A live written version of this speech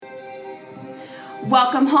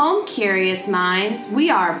Welcome home, curious minds.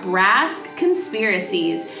 We are Brass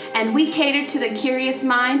Conspiracies, and we cater to the curious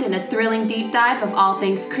mind in a thrilling deep dive of all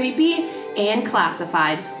things creepy and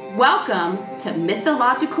classified. Welcome to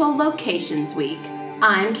Mythological Locations Week.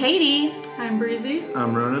 I'm Katie. I'm Breezy.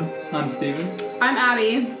 I'm Ronan. I'm Steven. I'm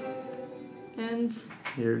Abby. And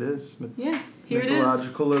here it is. Here it is.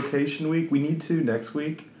 Mythological Location Week. We need to, next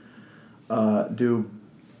week, do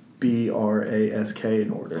BRASK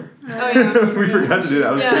in order. Oh, yeah. We forgot to do that.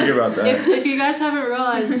 I was thinking about that. If you guys haven't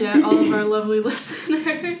realized yet, all of our lovely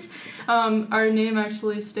listeners, our name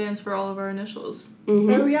actually stands for all of our initials.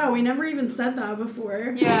 Mm-hmm. Oh, yeah. We never even said that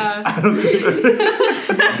before. Yeah. I don't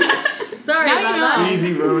think Sorry about that.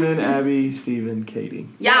 Easy, Ronan, Abby, Steven, Katie.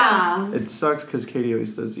 Yeah. It sucks because Katie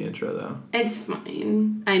always does the intro, though. It's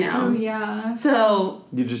fine. I know. Oh, yeah. So...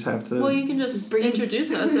 You just have to... Well, you can just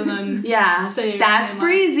introduce us and then say... That's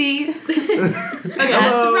Breezy. Okay.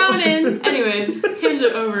 That's Ronan. Anyways,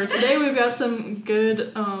 tangent over. Today we've got some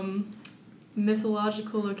good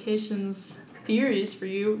mythological locations theories for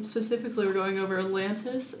you. Specifically, we're going over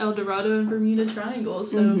Atlantis, Dorado, and Bermuda Triangle.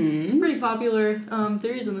 So some pretty popular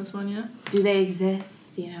theories in this one, yeah? Do they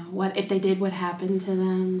exist? You know, what if they did, what happened to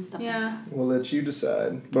them? Stuff like that. We'll let you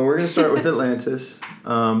decide. But we're going to start with Atlantis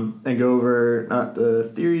and go over not the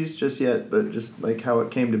theories just yet, but just like how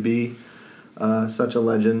it came to be. Such a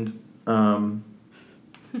legend. An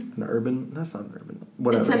urban... That's not an urban...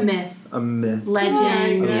 Whatever. It's a myth. A myth.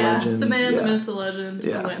 Legend. Yeah. It's the man, the Yeah. myth, the legend,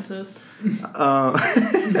 Yeah. Atlantis.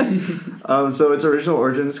 So its original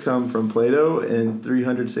origins come from Plato in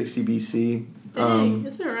 360 BC. Dang,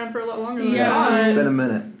 it's been around for a lot longer than I Yeah. thought. It's been a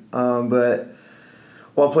minute. But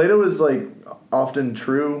while Plato was like often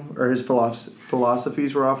true, or his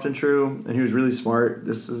philosophies were often true, and he was really smart,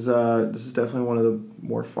 this is definitely one of the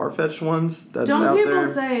more far-fetched ones that's Don't out people there.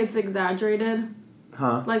 say it's exaggerated?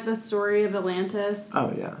 Huh? Like the story of Atlantis?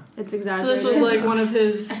 Oh, yeah. It's So exaggerated. this was like one of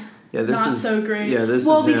his... Yeah, this Not is so great. Yeah, this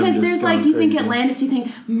Well, is him because just there's like, going you think crazy. Atlantis, you think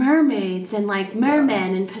mermaids and like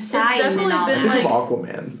mermen and Poseidon and all definitely that. been, Think of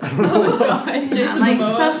Aquaman. Oh god, Jason like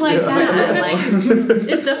Momoa. stuff like that. Like,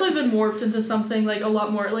 It's definitely been morphed into something like a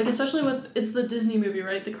lot more, like especially with, it's the Disney movie,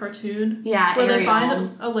 right? The cartoon? yeah, Where they Ariel.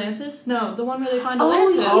 find Atlantis? No, the one where they find Oh,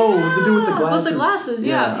 Atlantis. Oh, the dude with the glasses. With the glasses,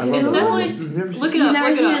 yeah. I love It's that definitely... movie. You've never seen Look it it? up, You've never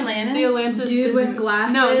look it seen up. Atlantis? The Atlantis Dude Disney with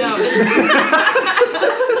glasses? No, it's...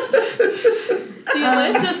 the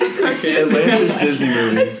Atlantis cartoon. Atlantis Disney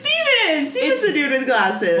movie. It's Steven! Steven's the dude with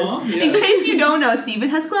glasses. Huh? Yeah. In case you don't know, Steven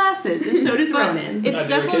has glasses, and so does But Ronan. it's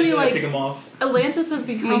definitely I like... take them off. Atlantis has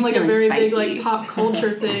become He's like a feeling very big spicy. like pop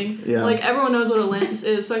culture thing. Yeah. Like everyone knows what Atlantis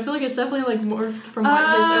is, so I feel like it's definitely like morphed from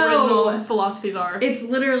what his original philosophies are. It's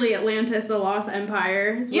literally Atlantis, the Lost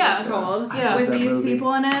Empire is what Yeah. it's called. Yeah. With That these movie.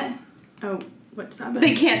 people in it. Oh, what's happening?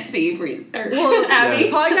 They can't see Breeze. Well, Abby.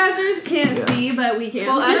 Yes. Podcasters can't Yeah. see, but we can.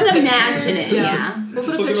 Well, Just add a imagine picture. it, yeah. We'll put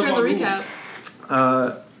Just a look it picture in up the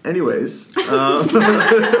on recap. Anyways, That's what we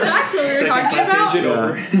were talking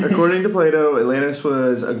about. yeah. According to Plato, Atlantis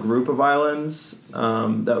was a group of islands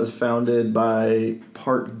that was founded by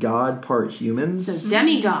part god, part humans. So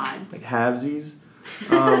demigods. Like halvesies.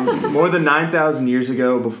 More than 9,000 years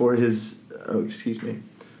ago before I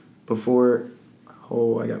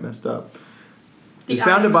got messed up. It was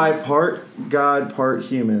founded by part god, part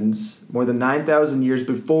humans, more than 9,000 years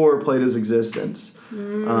before Plato's existence.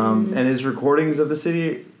 And his recordings of the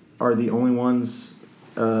city are the only ones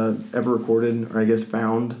ever recorded, or I guess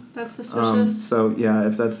found. That's suspicious. So, yeah,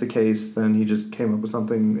 if that's the case, then he just came up with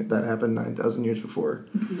something that happened 9,000 years before.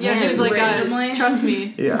 Yeah, he was like, randomly. guys, trust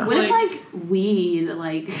me. Yeah. What if weed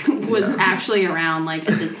was actually around at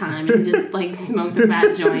this time and he just smoked a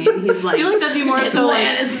fat joint and he's I feel like that'd be more so like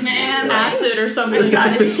Atlantis, man. acid or something. I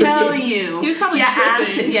gotta tell you. He was probably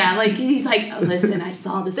acid. tripping. Yeah, he's like, listen, I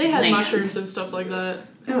saw this. They had land. mushrooms and stuff like that.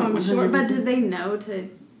 Oh, I'm sure. But did they know to...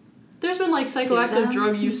 There's been psychoactive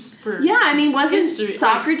drug use for Yeah, I mean, wasn't history.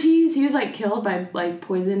 Socrates? He was killed by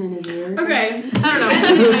poison in his ear. Okay. I don't know.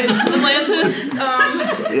 Anyways, Atlantis.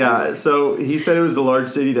 Yeah, so he said it was a large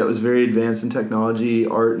city that was very advanced in technology,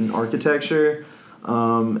 art, and architecture,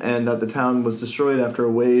 and that the town was destroyed after a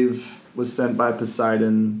wave was sent by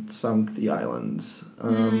Poseidon, sunk the islands.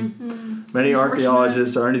 Many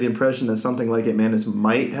archaeologists are under the impression that something like Atlantis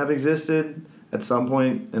might have existed at some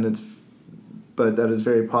point, but that it's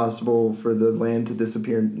very possible for the land to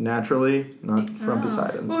disappear naturally, not from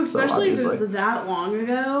Poseidon. Well, especially if so it was that long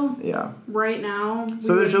ago. yeah. Right now.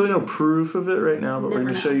 So there's really no proof of it right now, but we're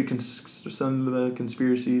Never going to show know. you some of the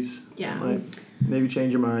conspiracies. Yeah. That might maybe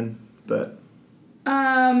change your mind, but...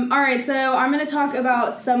 Alright, so I'm going to talk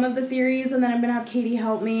about some of the theories, and then I'm going to have Katie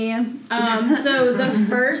help me. So the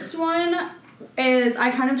first one is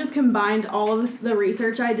I kind of just combined all of the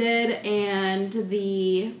research I did, and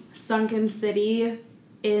the sunken city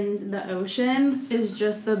in the ocean is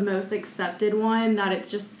just the most accepted one, that it's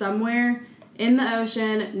just somewhere in the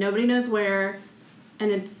ocean, nobody knows where,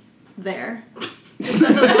 and it's there. They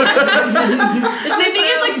think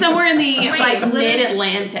it's like somewhere in the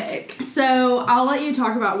mid-Atlantic. So I'll let you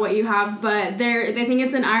talk about what you have, but they think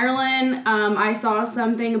it's in Ireland. I saw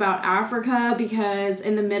something about Africa because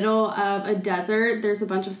in the middle of a desert, there's a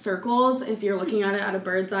bunch of circles if you're looking at it at a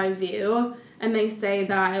bird's eye view, and they say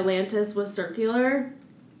that Atlantis was circular.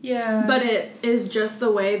 Yeah. But it is just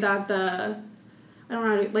the way that the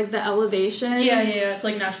elevation. Yeah, it's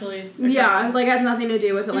like naturally. Yeah, like it has nothing to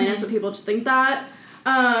do with Atlantis, but people just think that.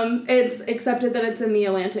 It's accepted that it's in the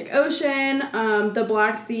Atlantic Ocean. The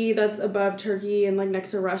Black Sea that's above Turkey and like next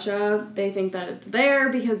to Russia, they think that it's there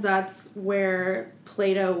because that's where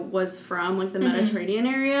Plato was from, like the Mediterranean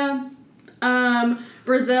area.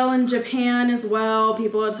 Brazil and Japan as well.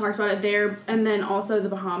 People have talked about it there. And then also the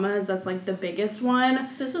Bahamas, that's like the biggest one.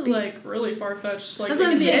 This is like really far-fetched. Like, that's what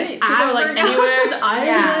I'm saying. People are like anywhere to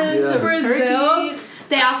Ireland, to Brazil. Turkey.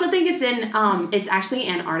 They also think it's in, it's actually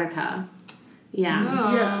Antarctica. Yeah.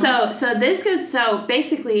 Oh. Yeah. So this goes, so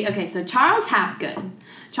basically, okay, so Charles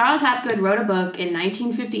Hapgood wrote a book in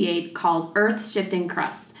 1958 called Earth's Shifting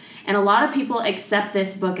Crust. And a lot of people accept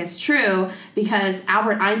this book as true because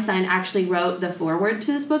Albert Einstein actually wrote the foreword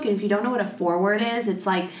to this book. And if you don't know what a foreword is, it's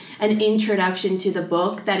like an introduction to the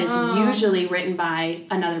book that is usually written by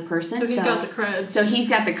another person. So he's got the creds. So he's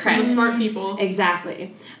got the creds. The smart people.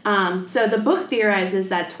 Exactly. So the book theorizes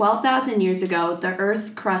that 12,000 years ago, the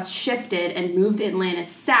Earth's crust shifted and moved Atlantis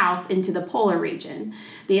south into the polar region.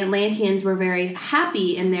 The Atlanteans were very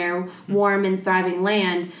happy in their warm and thriving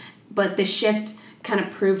land, but the shift kind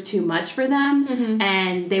of proved too much for them,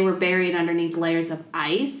 and they were buried underneath layers of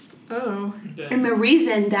ice. Oh. Yeah. And the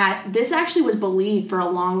reason that this actually was believed for a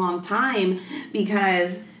long, long time,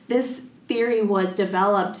 because this theory was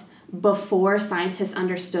developed before scientists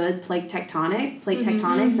understood plate tectonics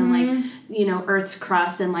and like, you know, Earth's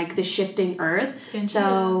crust and like the shifting Earth.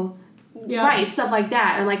 So Yeah. right, stuff like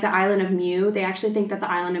that. And like the island of Mu, they actually think that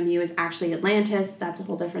the island of Mu is actually Atlantis. That's a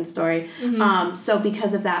whole different story. So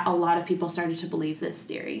because of that, a lot of people started to believe this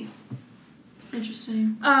theory.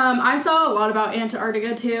 Interesting. I saw a lot about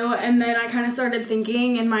Antarctica too, and then I kind of started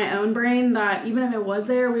thinking in my own brain that even if it was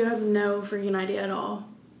there, we would have no freaking idea at all.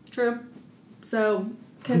 True. So,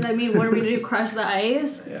 because I mean, what are we to do? Crush the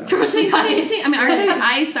ice? Yeah. Crush the ice. I mean,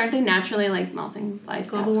 aren't they naturally like melting the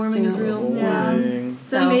ice Global caps, warming too? is real. Yeah.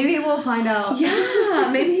 So maybe we'll find out. Yeah,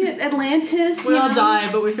 maybe Atlantis. We all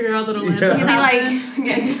die, but we figure out that Atlantis You'll be happened. like,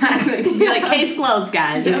 yeah, exactly. You'll be like, case closed,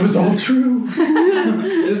 guys. It was all true.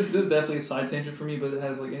 This is definitely a side tangent for me, but it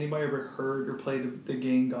has like anybody ever heard or played the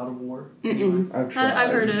game God of War? Mm-mm. I've tried.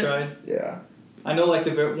 I've heard You it. tried? Yeah. I know like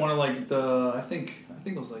one of like the I think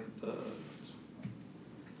it was like the.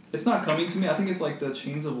 It's not coming to me. I think it's like the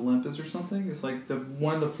Chains of Olympus or something. It's like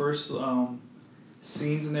one of the first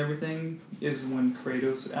scenes and everything is when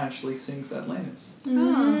Kratos actually sings Atlantis.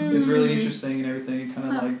 Oh. It's really interesting and everything. Kind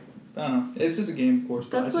of like I don't know. It's just a game, of course.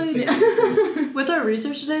 But That's I just like- think it's cool. With our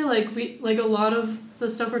research today, a lot of the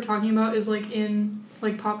stuff we're talking about is like in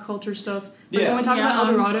like pop culture stuff. Like when we talk about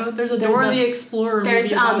El Dorado, there's Dora the Explorer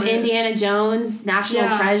There's movie about it. Indiana Jones, National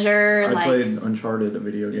Yeah. Treasure, I like, played Uncharted, a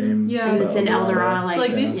video game. Yeah. and about it's in El Dorado. It's Like,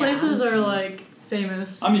 like these yeah. places are like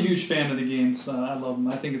famous. I'm a huge fan of the games. I love them.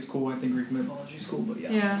 I think it's cool. I think Greek mythology is cool. But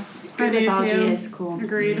yeah. Yeah. Greek I do mythology too. is cool.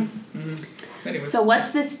 Agreed. Mm-hmm. Anyway. So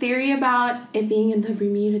what's this theory about it being in the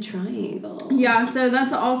Bermuda Triangle? Yeah, so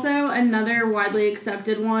that's also another widely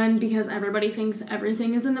accepted one because everybody thinks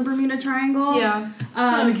everything is in the Bermuda Triangle. Yeah.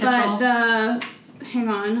 kind of a catch-all. But hang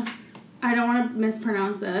on, I don't want to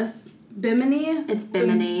mispronounce this. Bimini? It's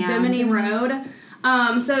Bimini, yeah. Bimini Road.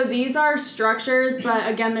 So these are structures, but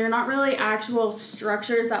again, they're not really actual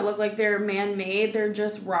structures that look like they're man-made. They're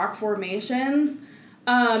just rock formations.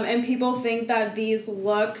 And people think that these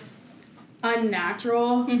look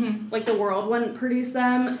unnatural, like the world wouldn't produce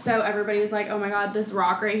them. So everybody's like, oh my god, this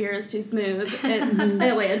rock right here is too smooth. It's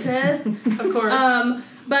Atlantis. Of course.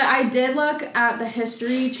 But I did look at the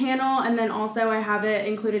History Channel, and then also I have it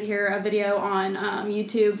included here, a video on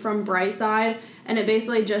YouTube from Brightside, and it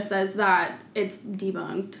basically just says that it's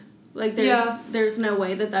debunked. Like, there's no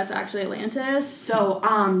way that that's actually Atlantis. So,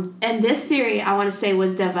 and this theory, I want to say,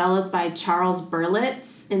 was developed by Charles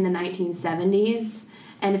Berlitz in the 1970s.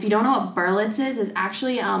 And if you don't know what Berlitz is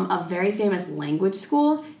actually a very famous language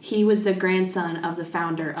school. He was the grandson of the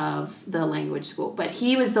founder of the language school. But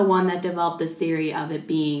he was the one that developed this theory of it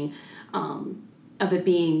being of it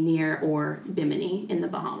being near or Bimini in the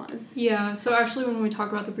Bahamas. Yeah, so actually when we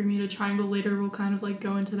talk about the Bermuda Triangle later, we'll kind of like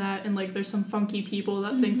go into that, and like there's some funky people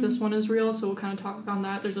that think this one is real, so we'll kind of talk on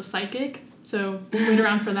that. There's a psychic, so wait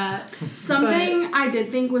around for that. Something I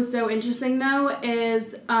did think was so interesting though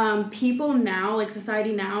is people now, like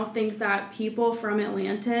society now, thinks that people from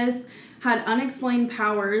Atlantis had unexplained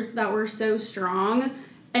powers that were so strong,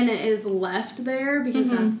 and it is left there because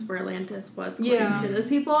that's where Atlantis was, according to those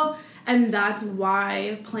people. And that's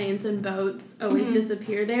why planes and boats always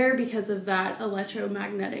disappear there, because of that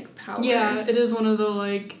electromagnetic power. Yeah, it is one of the,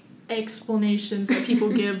 like, explanations that people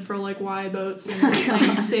give for, like, why boats and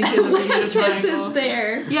planes sink in the Bermuda Triangle. Atlantis is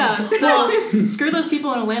there. Yeah, so screw those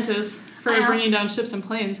people in Atlantis for bringing down ships and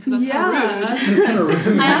planes, because that's kind of rude. That's kind of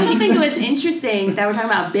rude. I also think it was interesting that we're talking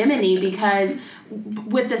about Bimini, because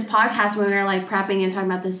with this podcast, when we were like prepping and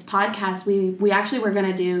talking about this podcast, we actually were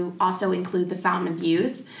going to also include the Fountain of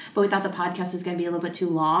Youth, but we thought the podcast was going to be a little bit too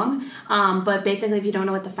long. But basically, if you don't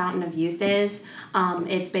know what the Fountain of Youth is,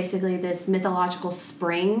 it's basically this mythological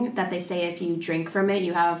spring that they say if you drink from it,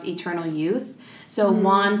 you have eternal youth. So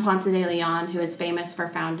Juan Ponce de Leon, who is famous for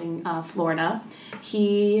founding Florida,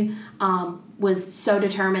 he was so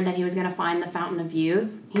determined that he was going to find the Fountain of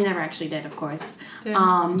Youth. He never actually did, of course. But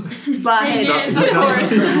He's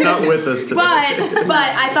not with us today. But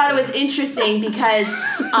I thought it was interesting because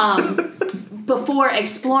before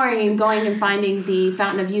exploring and going and finding the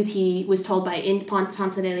Fountain of Youth, he was told by Ponce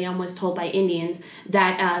de Leon was told by Indians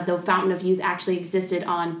that the Fountain of Youth actually existed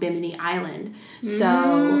on Bimini Island.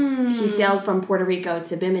 So he sailed from Puerto Rico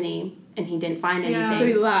to Bimini, and he didn't find anything. So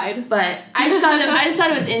he lied. But I just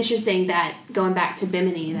thought it was interesting that going back to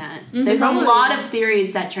Bimini, that there's a lot of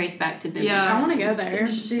theories that trace back to Bimini. Yeah. I want to go there. It's an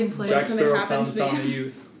interesting place. Jack Something Sparrow happens found to me. Fountain of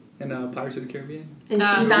Youth in Pirates of the Caribbean. And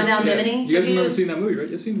he found out Bimini. You guys remember Yes. seeing that movie, right?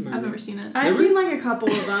 You've seen the movie. I've never seen it. I've seen like a couple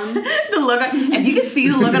of them. The look, if you could see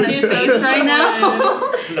the look on his face right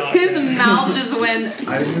now, his mouth just went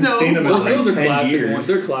I haven't so. seen him in Those like are 10 classic years. ones.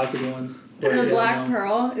 They're classic ones. The Black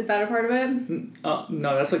Pearl, is that a part of it?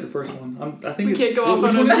 No, that's like the first one. I think We it's... can't go off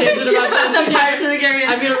which on a one is it? tangent about this. The Pirates of the Caribbean.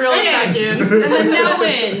 I'm gonna reel it back in.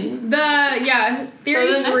 The Minoans. Theory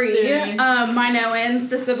So the next 3, theory. Minoans,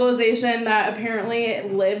 the civilization that apparently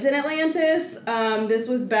lived in Atlantis. This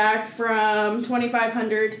was back from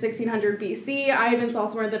 2500 to 1600 BC. I even saw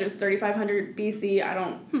somewhere that it was 3500 BC.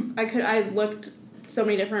 I looked so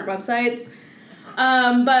many different websites.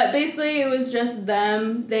 But basically it was just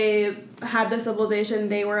them. They had the civilization.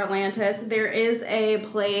 They were Atlantis. There is a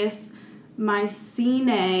place,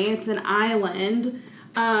 Mycenae. It's an island.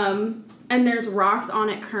 And there's rocks on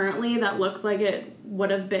it currently that looks like it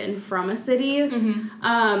would have been from a city.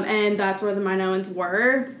 And that's where the Minoans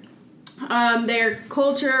were. Their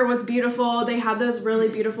culture was beautiful. They had those really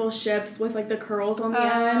beautiful ships with like the curls on the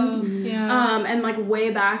end. Yeah. And like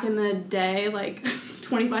way back in the day, like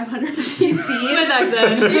 2500 BC. Way back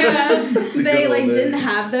then. Yeah. They like days. didn't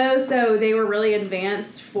have those, so they were really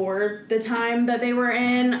advanced for the time that they were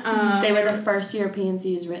in. They were the first Europeans to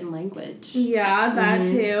use written language. Yeah, that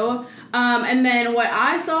too. And then what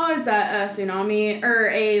I saw is that a tsunami or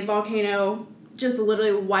a volcano just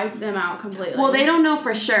literally wiped them out completely. Well, they don't know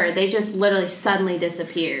for sure. They just literally suddenly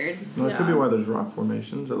disappeared. Well, it could Yeah. be why there's rock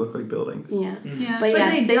formations that look like buildings. Yeah. Yeah. But But yeah,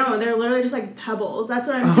 they don't. They're literally just like pebbles. That's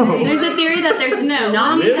what I'm saying. there's a theory that there's a No.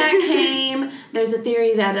 tsunami Really? that came. There's a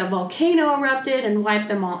theory that a volcano erupted and wiped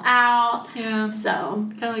them all out. Yeah. So,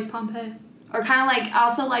 Kind of like Pompeii. or kind of like,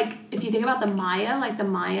 also like, if you think about the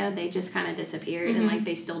Maya, they just kind of disappeared and like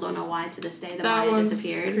they still don't know why to this day the That Maya was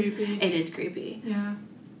disappeared. creepy. It is creepy. Yeah.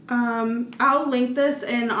 I'll link this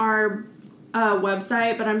in our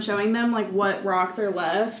website, but I'm showing them like what rocks are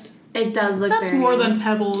left. It does look That's very... more than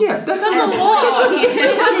pebbles. Yeah, that's a lot.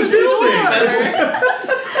 It has a door.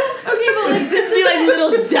 Okay, but like Just be like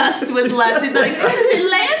little dust was left and like, this is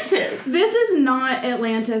Atlantis. this is not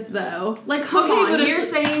Atlantis though. Like, come Okay, on, but you're it's-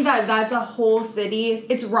 saying that that's a whole city.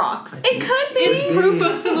 It's rocks. It could be. It's proof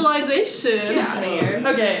of civilization. Get out of here.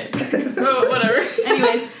 Okay. Oh, whatever.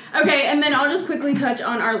 Anyways, okay, and then I'll just quickly touch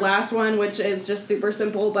on our last one, which is just super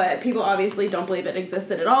simple, but people obviously don't believe it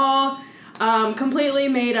existed at all. Completely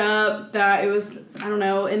made up, that it was, I don't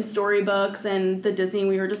know, in storybooks and the Disney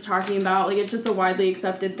we were just talking about. Like, it's just a widely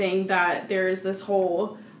accepted thing that there's this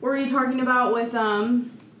whole, what were you talking about with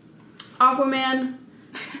Aquaman?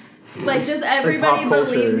 Like, just everybody pop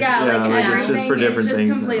culture. believes, Yeah, like like, everything it's just for different is just things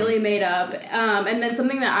now. completely made up. And then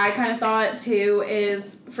something that I kind of thought too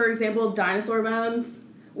is, for example, dinosaur bones.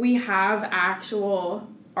 We have actual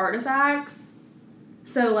artifacts,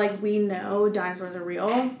 so like we know dinosaurs are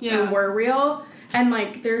real Yeah. and were real. And,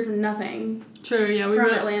 like, there's nothing True, yeah. from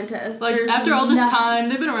Atlantis. Like, There's after all this nothing. time,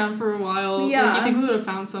 they've been around for a while. Yeah. Like, you think we would have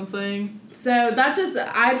found something. So that's just,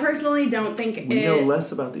 I personally don't think We know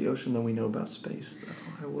less about the ocean than we know about space, though.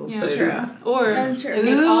 I will Yeah, say true. that. Or That's true. it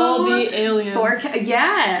could all be aliens.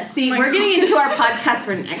 Yeah. See, Oh my we're getting God. into our podcast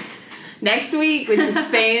for next week, which is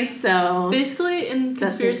space. So Basically, in That's the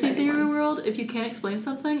conspiracy exciting theory one. world, if you can't explain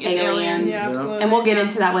something, it's Aliens. aliens. Yeah, absolutely. and we'll get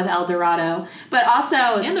into that with El Dorado. But also,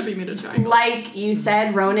 And the Bermuda Triangle. like you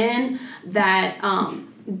said, Ronan, that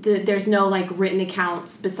there's no like written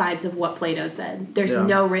accounts besides of what Plato said. There's Yeah.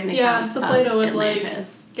 no written Yeah, accounts. so Plato of was like,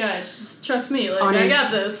 Atlantis. guys, just trust me. Like, On I his-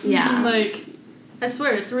 got this. yeah. Like, I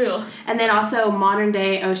swear, it's real. And then also modern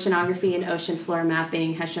day oceanography and ocean floor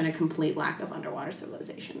mapping has shown a complete lack of underwater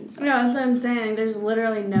civilization. So. Yeah, that's what I'm saying. There's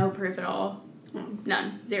literally no proof at all. No.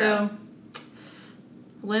 None. Zero. So,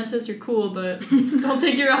 Atlantis, you're cool, but don't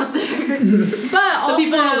think you're out there. But The also,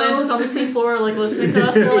 people in Atlantis on the seafloor are like listening to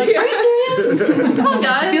us. They're like, are you serious? Come on,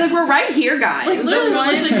 guys. Be like, we're right here, guys. Like, the literally, we're one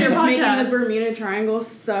listening to your who's making the podcast. Bermuda Triangle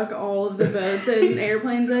suck all of the boats and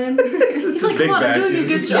airplanes in. He's like, big come on, I'm doing a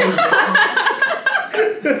vacuum. good job.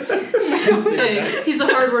 Hey, he's a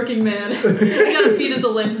hardworking man. He gotta feed his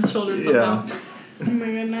Atlantan children somehow. Oh my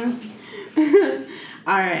goodness.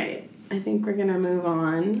 All right. I think we're gonna move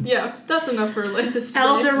on. Yeah, that's enough for Atlantis today.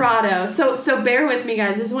 El Dorado. So bear with me,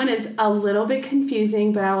 guys. This one is a little bit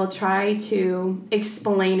confusing, but I will try to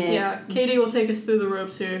explain it. Yeah, Katie will take us through the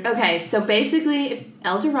ropes here. Okay, so basically,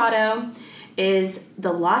 El Dorado is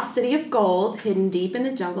the lost city of gold hidden deep in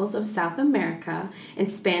the jungles of South America. In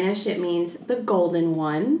Spanish, it means the golden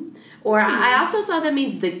one. Or I also saw that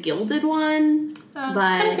means the gilded one. But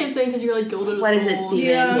kind of same thing because you're like gilded with what is it, gold. Steven?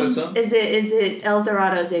 Yeah. What's up? Is it El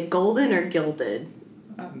Dorado? Is it golden or gilded?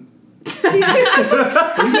 What are you talking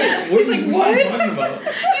about?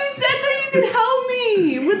 You said that you could help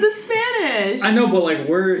me with the Spanish. I know, but like,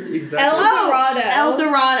 where exactly? El Dorado. El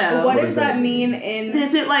Dorado. What What does is that that? mean in...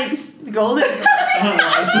 Is it like golden? I don't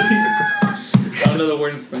know, honestly. I don't know the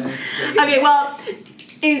word in Spanish. Okay, well,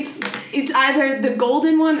 it's either the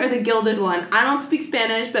golden one or the gilded one. I don't speak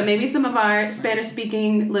Spanish, but maybe some of our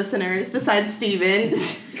Spanish-speaking listeners, besides Steven,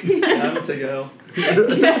 I'm gonna take a L.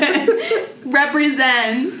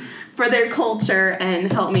 represent for their culture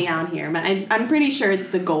and help me out here. But I'm pretty sure it's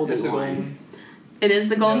the golden It's the one. golden. It is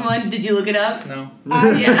the golden one? Did you look it up? No.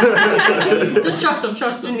 Yeah. Just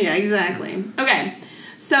trust him. Yeah, exactly. Okay,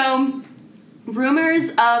 so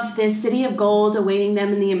rumors of this city of gold awaiting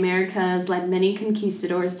them in the Americas led many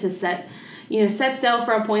conquistadors to set sail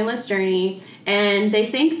for a pointless journey, and they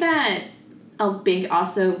think that a big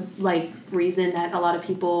also like reason that a lot of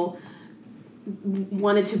people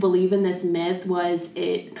wanted to believe in this myth was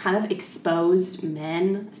it kind of exposed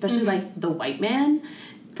men, especially like the white man,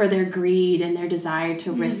 for their greed and their desire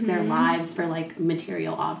to risk their lives for like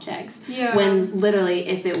material objects. Yeah. When literally,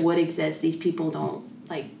 if it would exist, these people don't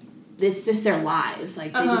like. It's just their lives.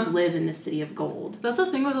 Like they just live in the city of gold. That's the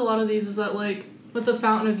thing with a lot of these is that like with the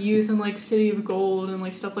Fountain of Youth and like City of Gold and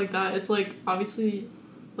like stuff like that, it's like obviously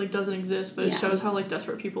like doesn't exist, but it Yeah. shows how like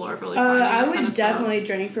desperate people are for like finding I that would kind of definitely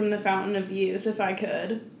drink from the Fountain of Youth if I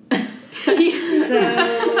could. stuff.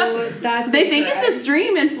 So that's They think it's a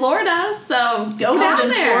stream in Florida, so go down in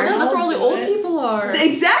there. Florida? That's where all the I'll do old it. people are.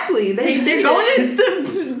 Exactly. They're going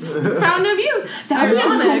to the Fountain of Youth. That would be a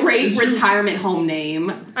Ironic. great retirement home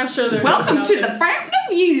name. I'm sure they're Welcome out to there. the Fountain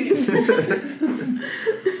of Youth.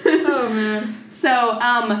 Oh man. So,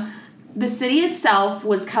 the city itself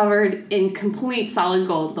was covered in complete solid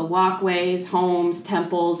gold. The walkways, homes,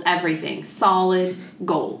 temples, everything. Solid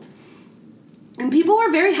gold. And people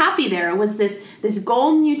were very happy there. It was this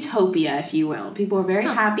golden utopia, if you will. People were very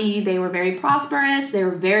happy. They were very prosperous. They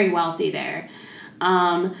were very wealthy there.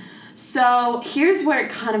 So here's where it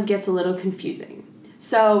kind of gets a little confusing.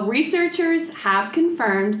 So researchers have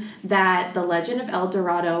confirmed that the legend of El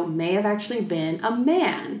Dorado may have actually been a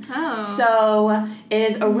man. Oh. So it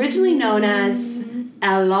is originally known as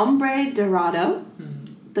El Hombre Dorado,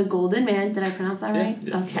 the golden man. Did I pronounce that right?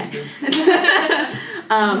 Yeah, Okay.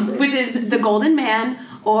 Which is the golden man,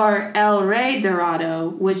 or El Rey Dorado,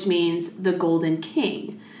 which means the golden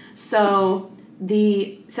king. So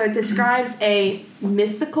it describes a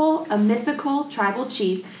mythical tribal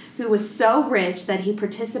chief who was so rich that he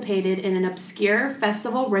participated in an obscure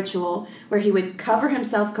festival ritual where he would cover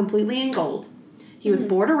himself completely in gold. He would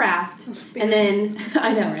board a raft, and then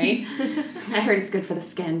I know, right? I heard it's good for the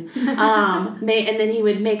skin. And then he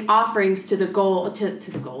would make offerings to the gods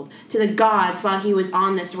while he was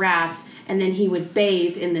on this raft, and then he would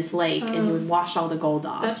bathe in this lake and he would wash all the gold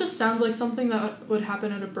off. That just sounds like something that would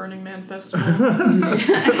happen at a Burning Man festival.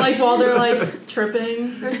 Like while they're like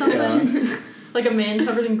tripping or something. Like a man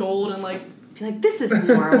covered in gold and like... Be like, this is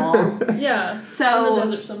normal. Yeah. So in the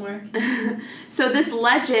desert somewhere. So this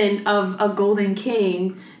legend of a golden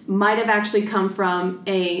king might have actually come from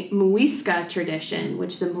a Muisca tradition,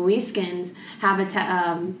 which the Muiscans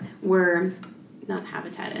were not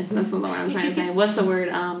habitated. That's not the word I'm trying to say. What's the word?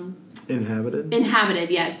 Inhabited? Inhabited,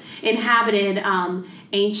 yes. Inhabited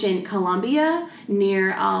ancient Colombia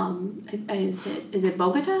near, is it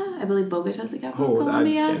Bogota? I believe Bogota is the capital of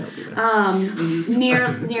Colombia. I can't help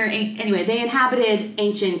you there. Anyway, they inhabited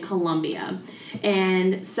ancient Colombia.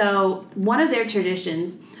 And so one of their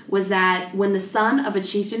traditions was that when the son of a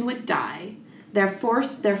chieftain would die, their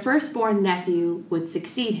firstborn nephew would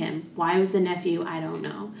succeed him. Why was the nephew? I don't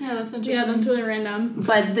know. Yeah, that's interesting. Yeah, that's really random.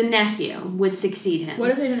 But the nephew would succeed him.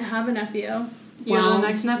 What if they didn't have a nephew? The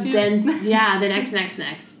next nephew? Then, the next.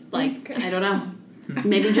 Like, okay. I don't know.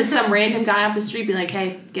 Maybe just some random guy off the street be like,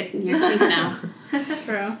 hey, get your chief now.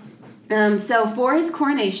 True. So for his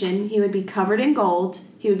coronation, he would be covered in gold.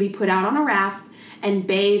 He would be put out on a raft and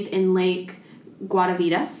bathed in Lake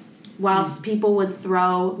Guatavita, whilst people would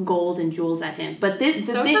throw gold and jewels at him. But the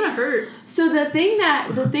that thing kind of hurt. So the thing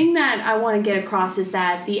that I want to get across is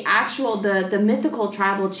that the actual the mythical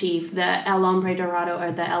tribal chief, the El Hombre Dorado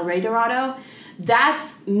or the El Rey Dorado,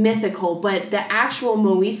 that's mythical, but the actual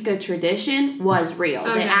Muisca tradition was real.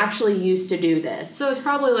 Okay. They actually used to do this. So it's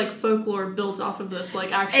probably like folklore built off of this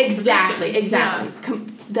like actual Exactly. Yeah.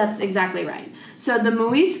 That's exactly right. So the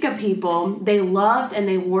Muisca people, they loved and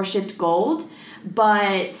they worshipped gold,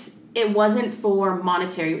 but it wasn't for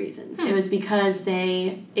monetary reasons. It was because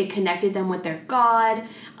it connected them with their god.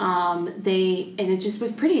 And it just was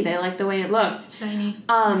pretty. They liked the way it looked. Shiny.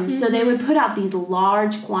 So they would put out these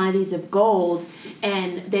large quantities of gold,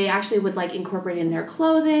 and they actually would like incorporate in their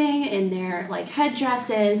clothing, in their like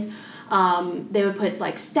headdresses. They would put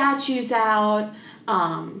like statues out,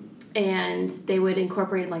 and they would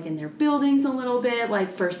incorporate like in their buildings a little bit,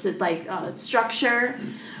 like for like structure.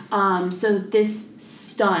 So this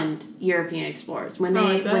stunned European explorers when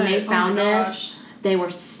they found this. They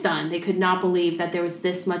were stunned. They could not believe that there was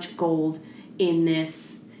this much gold in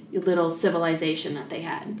this little civilization that they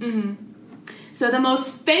had. Mm-hmm. So the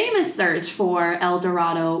most famous search for El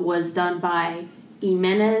Dorado was done by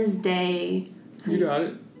Jimenez de... You got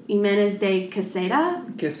it. Jimenez de Quesada?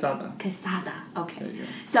 Quesada. Okay. There you go.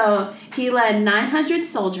 So he led 900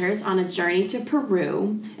 soldiers on a journey to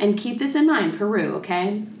Peru. And keep this in mind, Peru,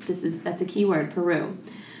 okay? That's a key word, Peru.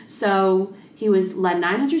 So he led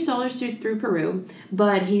 900 soldiers through Peru,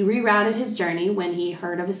 but he rerouted his journey when he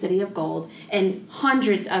heard of a city of gold, and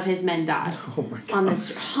hundreds of his men died. Oh my God. On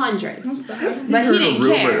this, hundreds. That's sad. But he didn't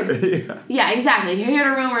care. Yeah. Yeah, exactly. He heard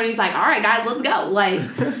a rumor and he's like, all right, guys, let's go. Like,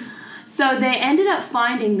 so they ended up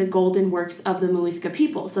finding the golden works of the Muisca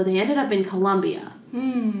people. So they ended up in Colombia.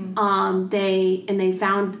 They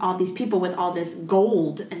found all these people with all this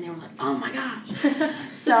gold, and they were like, oh my gosh.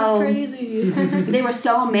 So this is crazy. They were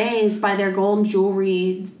so amazed by their gold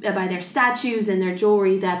jewelry, by their statues and their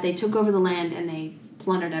jewelry, that they took over the land and they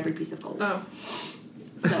plundered every piece of gold. Oh.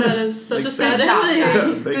 So That is such a Makes sad good job, ending.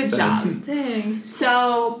 guys. Makes Good job. sense. Dang.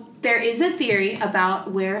 So there is a theory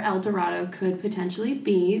about where El Dorado could potentially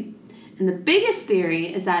be. And the biggest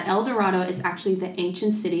theory is that El Dorado is actually the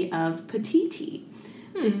ancient city of Patiti.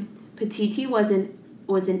 Patiti was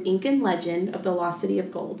an Incan legend of the lost city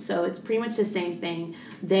of gold. So it's pretty much the same thing.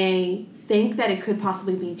 They think that it could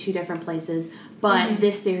possibly be two different places, but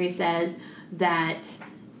this theory says that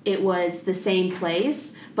it was the same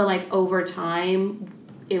place, but like over time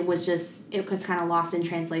it was kind of lost in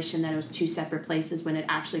translation, that it was two separate places when it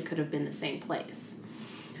actually could have been the same place.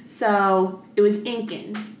 So it was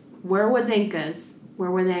Incan. Where was Incas?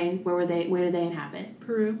 Where were they? Where did they inhabit?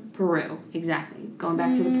 Peru, exactly. Going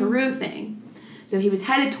back to the Peru thing. So he was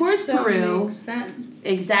headed towards Peru. Makes sense.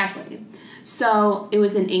 Exactly. So it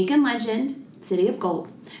was an Incan legend, city of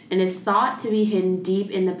gold, and is thought to be hidden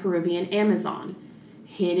deep in the Peruvian Amazon.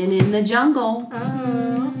 Hidden in the jungle.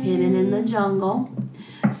 Hidden in the jungle.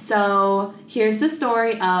 So here's the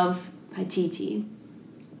story of Patiti.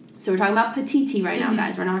 So we're talking about Patiti right now,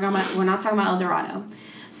 guys. We're not talking about El Dorado.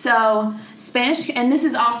 So Spanish, and this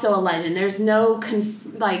is also a legend. There's no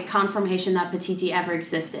confirmation that Patiti ever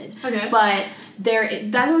existed. Okay. But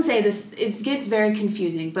that's what I'm saying. It gets very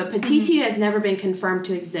confusing. But Patiti has never been confirmed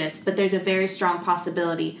to exist. But there's a very strong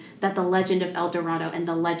possibility that the legend of El Dorado and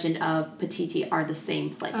the legend of Patiti are the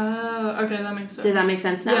same place. Oh, okay, that makes sense. Does that make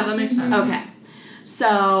sense now? Yeah, that makes sense. Okay.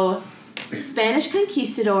 So Spanish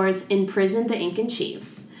conquistadors imprisoned the Incan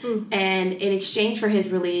chief. And in exchange for his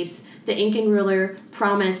release, the Incan ruler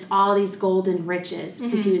promised all these golden riches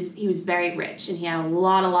because he was very rich and he had a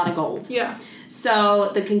lot of gold. Yeah.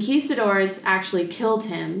 So the conquistadors actually killed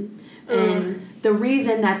him, and the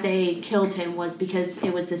reason that they killed him was because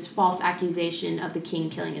it was this false accusation of the king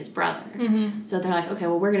killing his brother. So they're like, okay,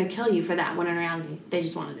 well, we're going to kill you for that, when in reality, they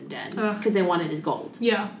just wanted him dead because they wanted his gold.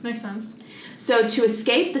 Yeah, makes sense. So to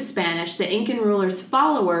escape the Spanish, the Incan ruler's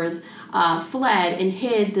followers fled and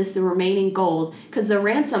hid the remaining gold because the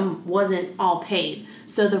ransom wasn't all paid.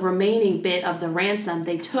 So the remaining bit of the ransom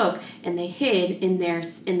they took and they hid in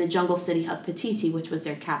the jungle city of Patiti, which was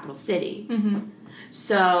their capital city.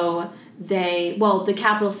 So the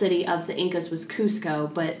capital city of the Incas was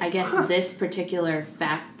Cusco, but I guess this particular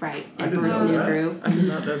fact, right, Emperor's New Groove. I did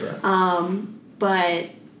not know that. But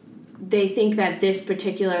they think that this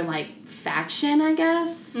particular, faction, I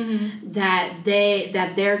guess, that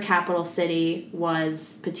their capital city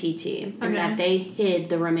was Patiti, and that they hid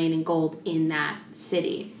the remaining gold in that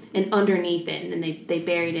city and underneath it, and they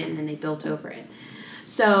buried it and then they built over it.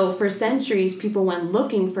 So for centuries, people went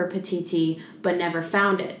looking for Patiti but never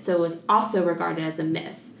found it. So it was also regarded as a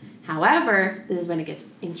myth. However, this is when it gets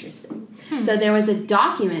interesting. So there was a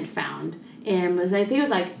document found, and I think it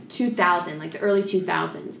was 2000, the early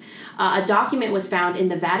 2000s. A document was found in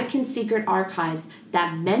the Vatican secret archives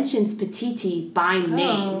that mentions Patiti by name.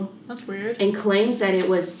 Oh, that's weird. And claims that it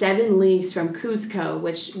was 7 leagues from Cusco,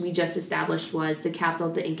 which we just established was the capital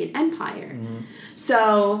of the Incan Empire.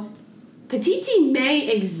 So Patiti may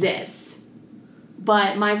exist,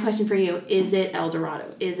 but my question for you, is it El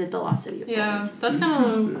Dorado? Is it the lost city of gold? Yeah, that's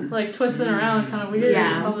kind of twisting around, kind of weird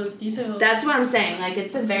with all those details. That's what I'm saying.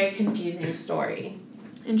 It's a very confusing story.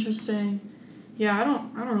 Interesting. Yeah, I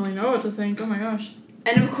don't really know what to think. Oh my gosh.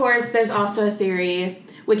 And of course, there's also a theory,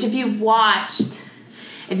 which if you've watched,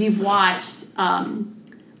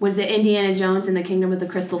 was it Indiana Jones and the Kingdom of the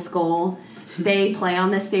Crystal Skull? They play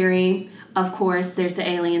on this theory. Of course, there's the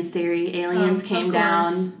aliens theory. Aliens came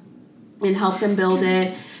down and helped them build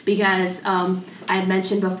it because I had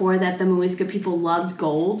mentioned before that the Muisca people loved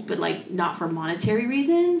gold, but not for monetary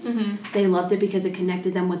reasons. They loved it because it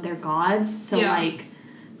connected them with their gods. So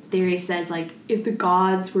theory says if the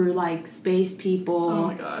gods were space people, oh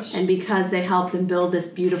my gosh, and because they helped them build this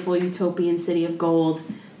beautiful utopian city of gold,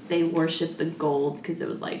 they worshiped the gold because it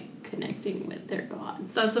was connecting with their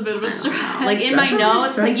gods. That's a bit of a stretch. In my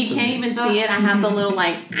notes, you can't even see it. I have the little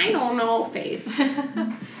I don't know face.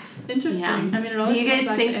 Interesting. Yeah. I mean, it always do you guys comes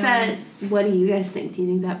back think to that? aliens. What do you guys think? Do you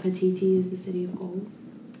think that Patiti is the city of gold?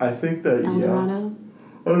 I think that El Dorado?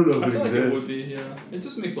 I don't know I if feel it like it would exists. be, yeah. It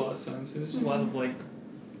just makes a lot of sense. And it's just a lot of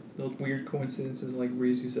those weird coincidences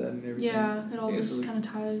Reese said and everything. Yeah, it all I think just it's kind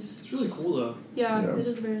of ties. It's really cool though. Yeah, Yeah. it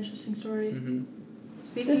is a very interesting story.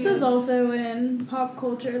 This is also in pop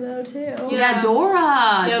culture though too. Yeah, Dora.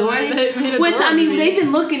 Yeah, Dora. they made a Which Dora movie. they've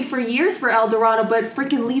been looking for years for El Dorado, but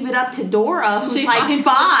freaking leave it up to Dora, who's She finds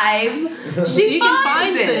 5. She can finds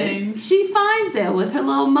find it. things. She finds it with her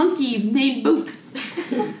little monkey named Boops.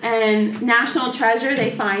 And National Treasure,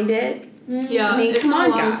 they find it. Yeah, I mean, it's come in a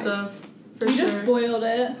on, lot of guys. stuff. For You sure. just spoiled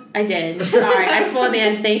it. I did. Sorry, I spoiled the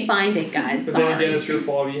end. They find it, guys. But then again, Sorry. it's your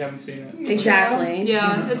fault if you haven't seen it. Exactly.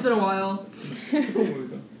 Yeah, it's been a while. It's a cool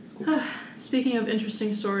movie though. Speaking of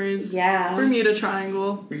interesting stories, Yeah. Bermuda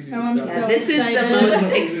Triangle. Reese Oh, I'm excited. so This is the excited.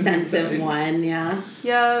 most extensive one, yeah.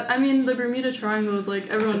 Yeah, I mean, the Bermuda Triangle is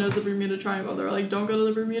everyone knows the Bermuda Triangle. They're don't go to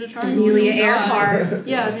the Bermuda Triangle. Amelia you'll die. Earhart.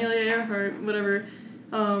 Yeah, Amelia Earhart, whatever.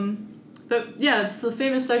 But yeah, it's the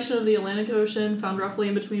famous section of the Atlantic Ocean found roughly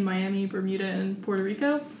in between Miami, Bermuda, and Puerto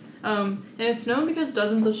Rico. And it's known because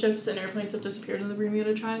dozens of ships and airplanes have disappeared in the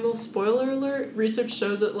Bermuda Triangle. Spoiler alert, research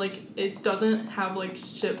shows that it doesn't have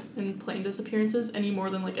ship and plane disappearances any more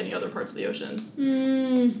than any other parts of the ocean.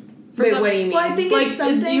 Wait, what do you mean? Well, I think it's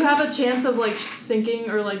something. You have a chance of sinking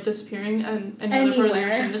or disappearing in another part of the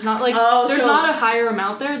Anywhere. ocean. It's not there's so- not a higher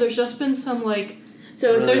amount there. There's just been some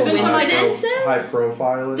So it's There's been some, coincidences? high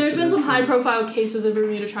profile. there's been some incidences. high profile cases of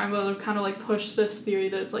Bermuda Triangle that have kind of pushed this theory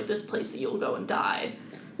that it's this place that you'll go and die.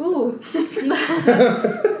 Ooh.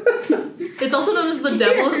 It's also known as the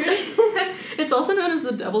devil. It's also known as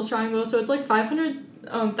the Devil's Triangle. So it's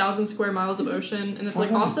 500,000 square miles of ocean, and it's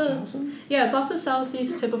off the it's off the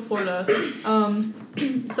southeast tip of Florida.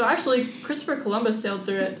 So actually, Christopher Columbus sailed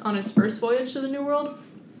through it on his first voyage to the New World.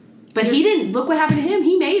 But he didn't. Look what happened to him.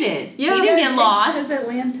 He made it. Yeah. He didn't get lost. Because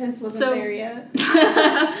Atlantis wasn't So- there yet.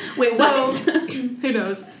 Wait, So- what? Who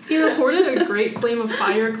knows? He reported a great flame of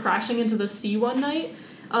fire crashing into the sea one night.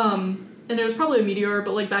 And it was probably a meteor,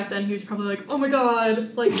 but back then he was probably oh my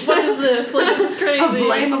god, what is this? This is crazy. A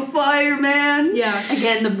flame of fire, man. Yeah.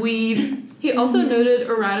 Again, the weed. He also noted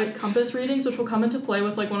erratic compass readings, which will come into play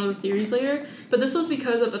with like one of the theories later. But this was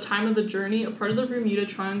because at the time of the journey, a part of the Bermuda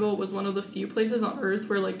Triangle was one of the few places on Earth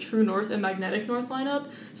where like true north and magnetic north line up.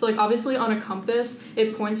 So like obviously on a compass,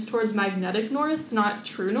 it points towards magnetic north, not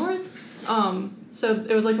true north. So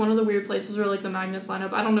it was like one of the weird places where like the magnets line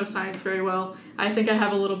up. I don't know science very well. I think I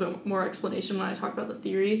have a little bit more explanation when I talk about the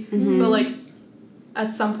theory. Mm-hmm. But like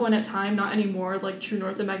at some point in time, not anymore, like true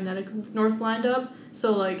north and magnetic north lined up.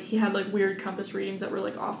 So like he had like weird compass readings that were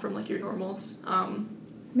like off from like your normals.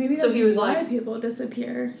 Maybe that's so he was why like, people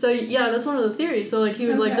disappear. So yeah, that's one of the theories. So like he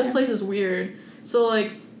was like, this place is weird. So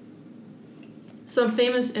like some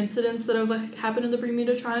famous incidents that have like happened in the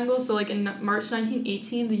Bermuda Triangle. So like in March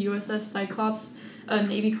 1918, the USS Cyclops, a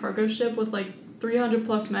Navy cargo ship with like 300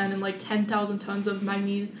 plus men and like 10,000 tons of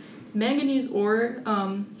manganese ore,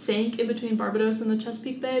 sank in between Barbados and the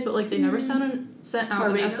Chesapeake Bay, but like they never sent out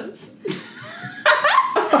Barbados. an SS.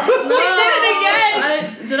 She did it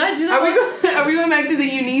again! Did I do that? Are we going back to the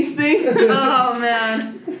Eunice thing? Oh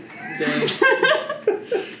man. Dang.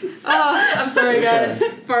 Oh, I'm sorry guys.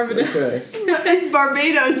 Barbados. Okay. It's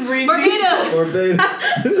Barbados, Breezy. Barbados!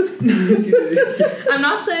 I'm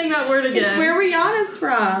not saying that word again. It's where Rihanna's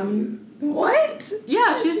from. What?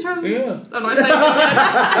 Yeah, she's from... Yeah. I'm not saying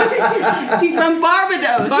that. She's from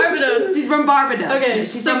Barbados. Barbados. She's from Barbados. Okay,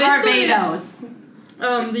 She's so from basically, Barbados.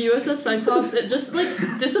 The USS Cyclops, it just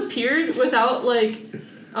like disappeared without like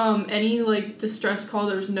any like distress call.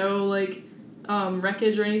 There was no like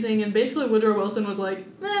wreckage or anything, and basically Woodrow Wilson was like,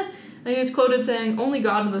 and he was quoted saying, "Only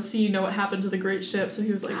God and the sea know what happened to the great ship." So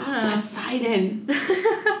he was like, Poseidon.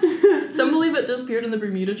 Some believe it disappeared in the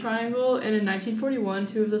Bermuda Triangle, and in 1941,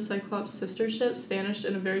 two of the Cyclops' sister ships vanished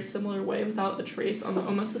in a very similar way without a trace on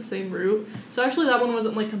almost the same route. So actually that one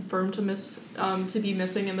wasn't like confirmed to be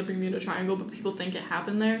missing in the Bermuda Triangle, but people think it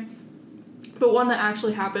happened there. But one that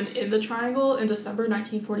actually happened in the Triangle in December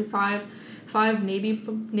 1945, 5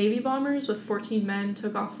 Navy bombers with 14 men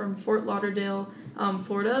took off from Fort Lauderdale,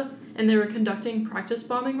 Florida, and they were conducting practice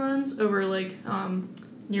bombing runs over like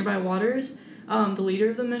nearby waters. The leader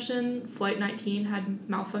of the mission, Flight 19, had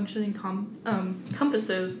malfunctioning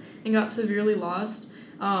compasses and got severely lost,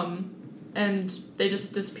 and they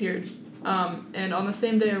just disappeared. And on the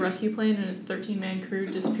same day, a rescue plane and its 13-man crew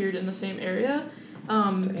disappeared in the same area.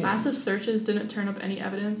 Massive searches didn't turn up any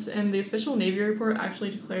evidence, and the official Navy report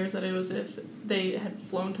actually declares that it was if they had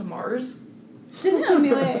flown to Mars. Didn't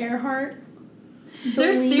Amelia Earhart?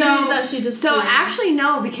 There's theories that she disappeared. So actually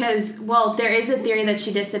no, because there is a theory that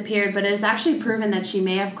she disappeared, but it's actually proven that she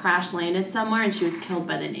may have crash landed somewhere and she was killed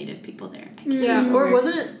by the native people there. Yeah, or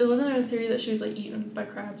wasn't there a theory that she was like eaten by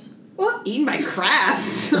crabs? What? Eaten by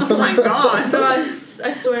crabs? Oh my god. No, I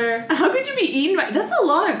swear. How could you be eaten by... That's a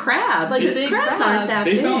lot of crabs. Like because big crabs aren't that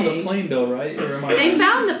They big. found the plane though, right? Or am I They wrong?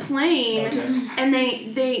 found the plane, Okay. and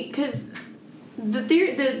they because the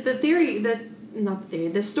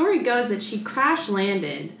story goes that she crash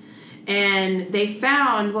landed, and they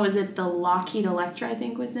found, what was it, the Lockheed Electra, I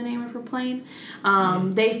think was the name of her plane.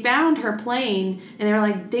 They found her plane, and they were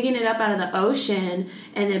like digging it up out of the ocean,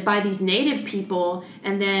 and then by these native people,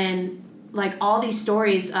 and then like all these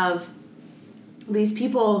stories of these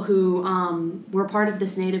people who were part of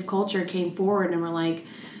this native culture came forward and were like,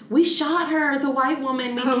 we shot her, the white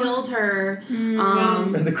woman, we killed her.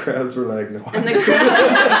 And the crabs were like, no. And the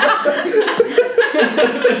crabs...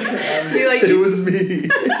 like, it was me.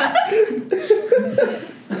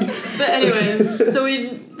 But anyways, so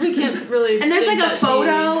we can't really. And there's think like a that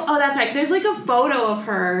photo. Oh, that's right. There's like a photo of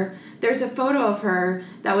her. There's a photo of her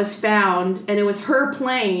that was found, and it was her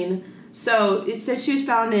plane. So it says she was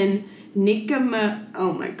found in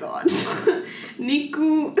oh my god.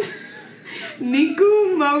 Niku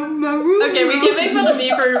Maru. Okay, we can make fun of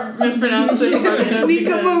me for mispronouncing Barbados.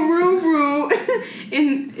 Nika Maru.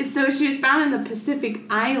 So she was found in the Pacific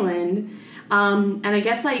Island, and I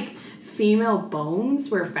guess like female bones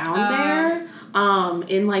were found there,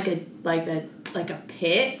 in like a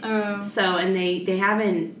pit. So and they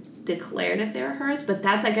haven't declared if they were hers, but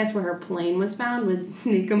that's I guess where her plane was found was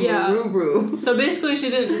Nika Maru. So basically,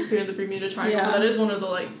 she didn't disappear in the Bermuda Triangle. Yeah. That is one of the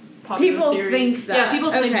like. People theories. Think that. Yeah,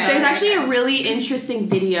 people think that. There's actually a really interesting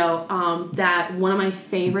video that one of my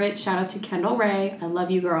favorite, shout out to Kendall Ray, I love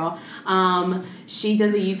you girl, she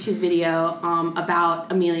does a YouTube video about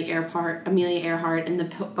Amelia Earhart and the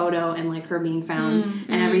photo and like her being found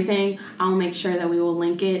and everything. I'll make sure that we will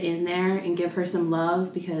link it in there and give her some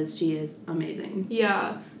love because she is amazing.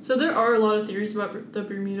 Yeah. So there are a lot of theories about the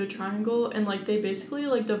Bermuda Triangle, and like they basically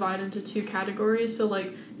like divide into two categories. So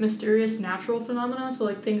like mysterious natural phenomena, so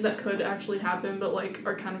like things that could actually happen but like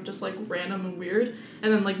are kind of just like random and weird,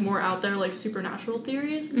 and then like more out there like supernatural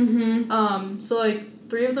theories. So like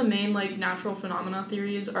 3 of the main like natural phenomena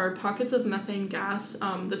theories are pockets of methane gas,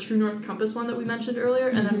 the true north compass one that we mentioned earlier,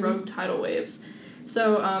 and then rogue tidal waves.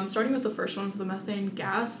 So starting with the first one, the methane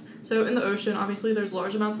gas. So in the ocean, obviously there's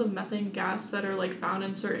large amounts of methane gas that are like found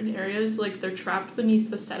in certain areas. Like they're trapped beneath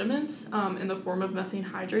the sediments in the form of methane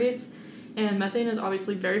hydrates. And methane is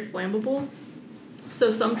obviously very flammable.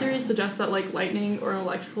 So some theories suggest that like lightning or an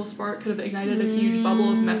electrical spark could have ignited a huge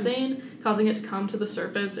bubble of methane, causing it to come to the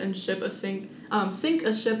surface and sink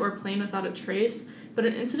a ship or plane without a trace. But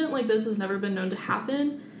an incident like this has never been known to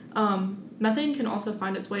happen. Methane can also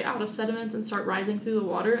find its way out of sediments and start rising through the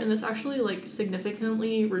water, and this actually like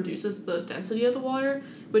significantly reduces the density of the water,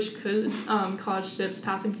 which could cause ships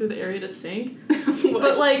passing through the area to sink.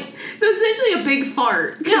 But like, so essentially a big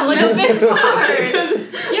fart. Yeah, like a big fart.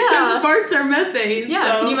 Because farts are methane.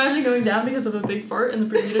 Yeah, so. Can you imagine going down because of a big fart in the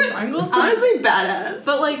Bermuda Triangle? Honestly, badass.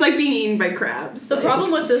 But like, it's like being eaten by crabs. The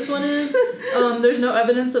problem with this one is there's no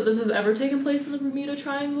evidence that this has ever taken place in the Bermuda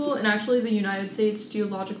Triangle, and actually the United States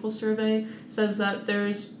Geological Survey says that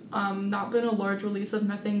there's not been a large release of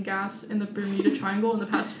methane gas in the Bermuda Triangle in the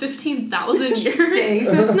past 15,000 years. Dang,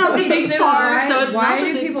 so it's not the big fart. So it's why not the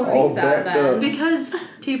do big people All think that backed then? up. Because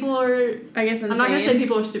people are... I guess insane. I'm not going to say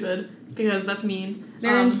people are stupid, because that's mean.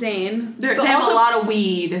 They're insane. They but have also- a lot of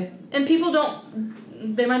weed. And people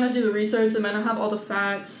don't... They might not do the research, they might not have all the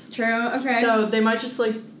facts. True, okay. So they might just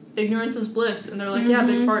like... Ignorance is bliss, and they're like, yeah,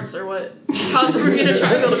 big farts are what caused the Bermuda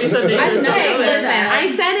Triangle to be so dangerous. Okay, listen, that.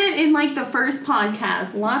 I said it in like the first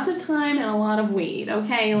podcast. Lots of time and a lot of weed.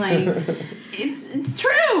 Okay, like it's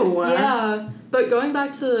true. Yeah, but going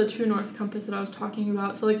back to the true north compass that I was talking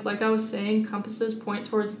about, so like I was saying, compasses point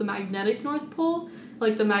towards the magnetic North Pole,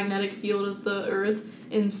 like the magnetic field of the Earth,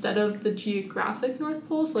 instead of the geographic North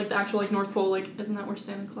Pole. So like the actual like North Pole, like isn't that where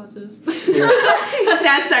Santa Claus is?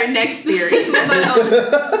 That's our next theory.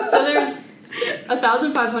 But, so there's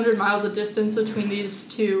 1,500 miles of distance between these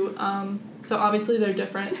two. So obviously they're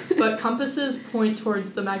different, but compasses point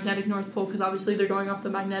towards the magnetic North Pole because obviously they're going off the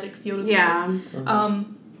magnetic field of the Earth.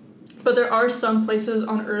 But there are some places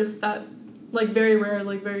on Earth that, like very rare,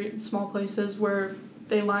 like very small places where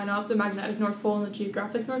they line up the magnetic North Pole and the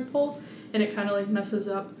geographic North Pole, and it kind of like messes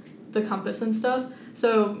up the compass and stuff.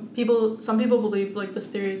 So some people believe like this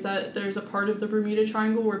theory is that there's a part of the Bermuda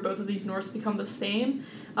Triangle where both of these norths become the same.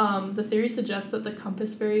 The theory suggests that the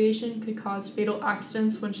compass variation could cause fatal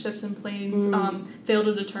accidents when ships and planes fail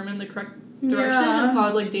to determine the correct direction and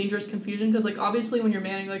cause like dangerous confusion, because like obviously when you're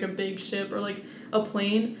manning like a big ship or like a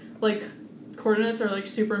plane, like coordinates are like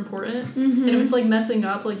super important, and if it's like messing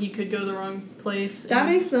up, like you could go the wrong place. That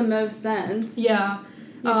makes the most sense. Yeah.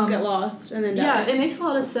 You just get lost and then die. Yeah, it makes a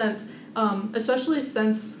lot of sense, especially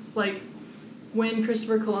since like when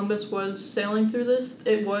Christopher Columbus was sailing through this,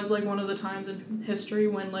 it was like one of the times in history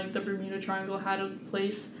when like the Bermuda Triangle had a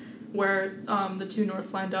place where the two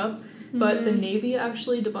norths lined up. But the Navy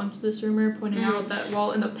actually debunked this rumor, pointing out that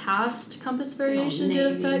while in the past compass variation did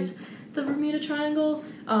affect the Bermuda Triangle,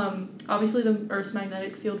 obviously the Earth's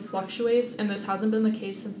magnetic field fluctuates, and this hasn't been the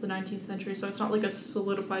case since the 19th century, so it's not like a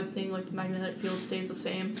solidified thing, like the magnetic field stays the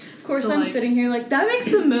same. Of course, so, I'm like, sitting here like, that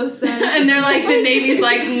makes the most sense. And they're like, the Navy's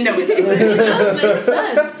like, no, it doesn't. It does make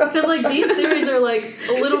sense, because like these theories are like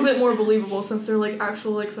a little bit more believable since they're like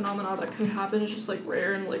actual like phenomena that could happen. It's just like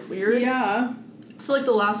rare and like weird. Yeah. So like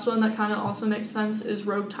the last one that kind of also makes sense is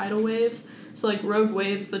rogue tidal waves. So like rogue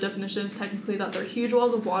waves, the definition is technically that they're huge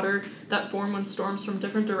walls of water that form when storms from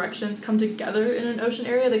different directions come together in an ocean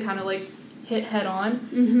area. They kind of like hit head on,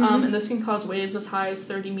 and this can cause waves as high as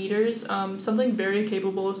 30 meters, something very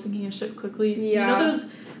capable of sinking a ship quickly. Yeah. You know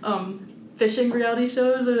those fishing reality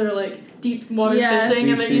shows where they're like deep water fishing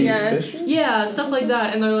and they're yeah, stuff like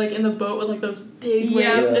that, and they're like in the boat with like those big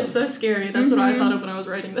waves. It's so scary. That's what I thought of when I was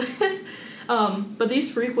writing this. But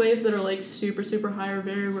these freak waves that are like super, super high are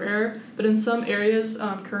very rare, but in some areas,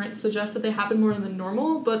 currents suggest that they happen more than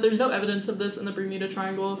normal, but there's no evidence of this in the Bermuda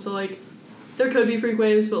Triangle, so like there could be freak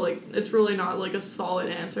waves, but like it's really not like a solid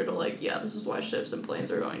answer to like, yeah, this is why ships and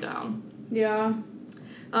planes are going down. Yeah.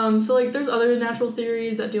 So like there's other natural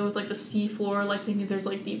theories that deal with like the seafloor, like thinking there's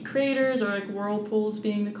like deep craters or like whirlpools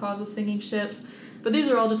being the cause of sinking ships, but these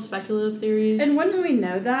are all just speculative theories. And wouldn't we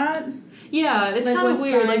know that? Yeah, it's like kind of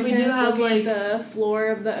weird. Like we do have like the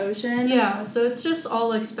floor of the ocean. Yeah, so it's just all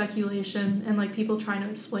like speculation and like people trying to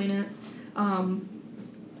explain it.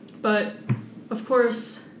 But of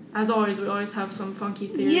course, as always, we always have some funky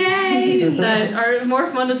theories Yay! that are more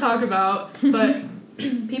fun to talk about. But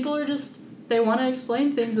people are just they want to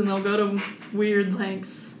explain things and they'll go to weird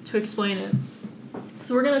lengths to explain it.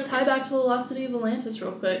 So we're going to tie back to the lost city of Atlantis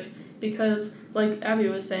real quick because, like Abby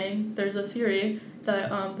was saying, there's a theory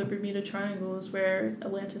that the Bermuda Triangle is where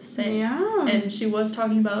Atlantis sank. Yeah. And she was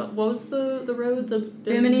talking about, what was the road? The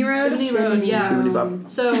Bimini Road? Bimini Road, yeah. Bimini.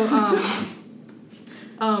 So,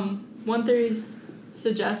 one theory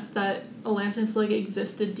suggests that Atlantis, like,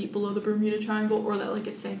 existed deep below the Bermuda Triangle or that, like,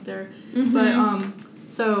 it sank there. Mm-hmm. But,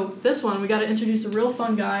 so this one, we got to introduce a real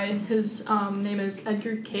fun guy. His name is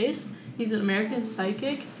Edgar Cayce. He's an American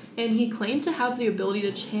psychic, and he claimed to have the ability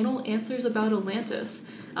to channel answers about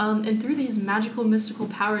Atlantis. And through these magical, mystical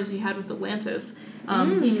powers he had with Atlantis,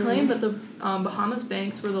 he claimed that the Bahamas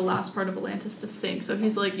banks were the last part of Atlantis to sink. So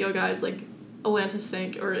he's like, yo guys, like, Atlantis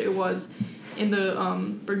sank, or it was in the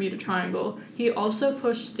Bermuda Triangle. He also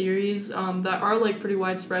pushed theories that are, like, pretty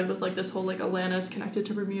widespread with, like, this whole, like, Atlantis connected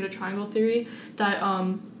to Bermuda Triangle theory, that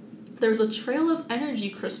there's a trail of energy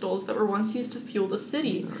crystals that were once used to fuel the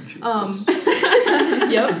city.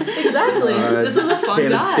 Yep, exactly. This was a fun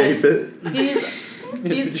Can't guy. escape it.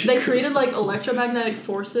 They created, like, electromagnetic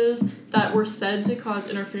forces that were said to cause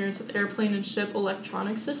interference with airplane and ship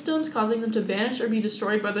electronic systems, causing them to vanish or be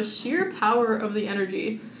destroyed by the sheer power of the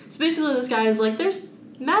energy. So basically this guy is like, there's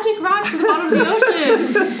magic rocks at the bottom of the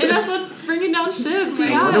ocean, and that's what's bringing down ships.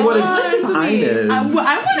 I wonder what his sign is. I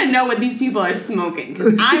want to know what these people are smoking,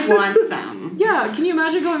 because I want them. Yeah, can you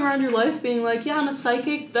imagine going around your life being like, yeah, I'm a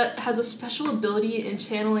psychic that has a special ability in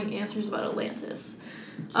channeling answers about Atlantis.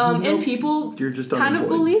 And people You're just kind of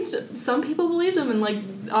unemployed. believed it. Some people believed him, and, like,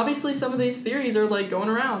 obviously some of these theories are, like, going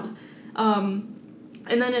around.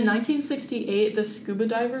 And then in 1968, the scuba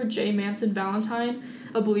diver J. Manson Valentine,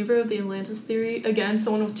 a believer of the Atlantis theory, again,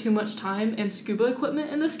 someone with too much time and scuba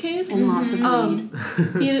equipment in this case. And lots of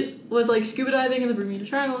weed. He was, like, scuba diving in the Bermuda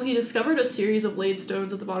Triangle. He discovered a series of laid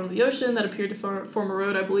stones at the bottom of the ocean that appeared to form a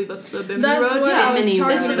road. I believe that's the Bimini That's Road. what Yeah, I was it's the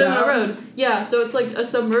talking Bimini about. Road. Yeah, so it's, like, a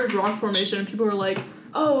submerged rock formation, and people were like,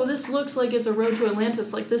 oh, this looks like it's a road to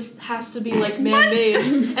Atlantis. Like, this has to be, like, man-made.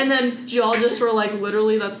 And then geologists were like,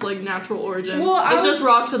 literally, that's, like, natural origin. Well, it's just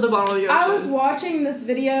rocks at the bottom of the ocean. I was watching this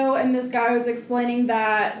video, and this guy was explaining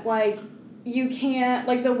that, like, you can't,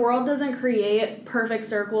 like, the world doesn't create perfect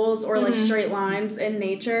circles or, like, straight lines in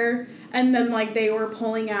nature. And then, like, they were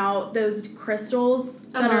pulling out those crystals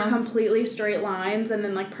that are completely straight lines and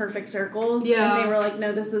then, like, perfect circles. Yeah. And they were like,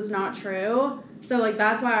 no, this is not true. So, like,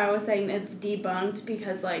 that's why I was saying it's debunked,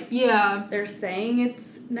 because, like, yeah. they're saying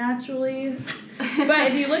it's naturally. But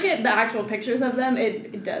if you look at the actual pictures of them,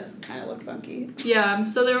 it does kind of look funky. Yeah,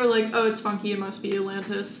 so they were like, oh, it's funky, it must be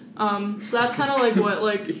Atlantis. So that's kind of, like, what,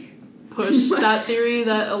 like, pushed that theory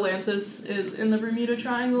that Atlantis is in the Bermuda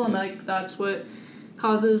Triangle, and, like, that's what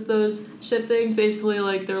causes those ship things. Basically,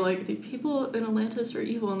 like, they're like, the people in Atlantis are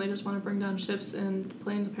evil, and they just want to bring down ships and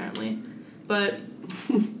planes, apparently. But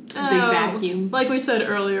Big vacuum. like we said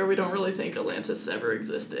earlier, we don't really think Atlantis ever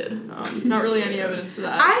existed. Not really any evidence to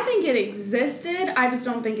that. I think it existed. I just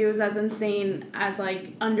don't think it was as insane as,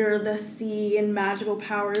 like, under the sea and magical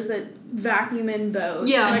powers that vacuum in boats.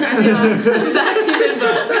 Yeah, Like, I think vacuum in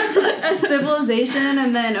boats. a civilization,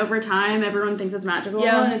 and then over time, everyone thinks it's magical,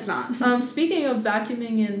 and it's not. Speaking of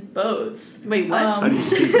vacuuming in boats. Wait, what? How do you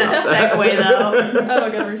speak about that? Segue, though. Oh, I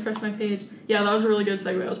gotta refresh my page. Yeah, that was a really good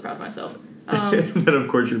segue. I was proud of myself. Then, of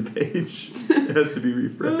course, your page has to be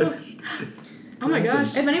refreshed. Oh my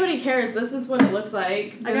gosh. If anybody cares, this is what it looks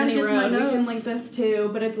like. I gotta get to my We can notes. link this too,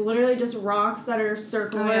 but it's literally just rocks that are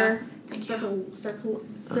circular.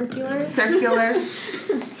 Circular. Circular.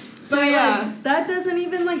 So But, yeah, like, that doesn't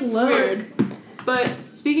even, like, it's look weird. But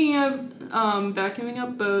speaking of vacuuming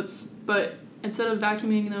up boats, but instead of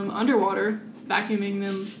vacuuming them underwater, vacuuming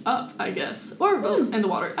them up, I guess. Or in the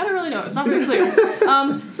water. I don't really know. It's not very clear.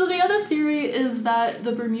 So the other theory is that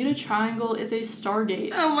the Bermuda Triangle is a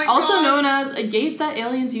stargate. Oh my also God. known as a gate that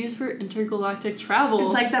aliens use for intergalactic travel.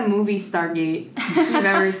 It's like that movie Stargate. If you've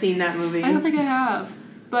ever seen that movie. I don't think I have.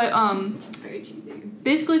 But It's very cheesy.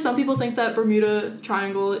 basically some people think that Bermuda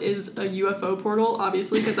Triangle is a UFO portal,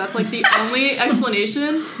 obviously, because that's, like, the only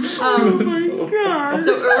explanation. Oh my god.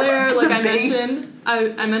 So earlier, like, The I base. mentioned,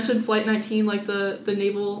 I mentioned Flight 19, like, the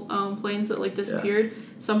naval planes that, like, disappeared. Yeah.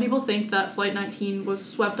 Some people think that Flight 19 was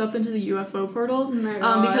swept up into the UFO portal Oh my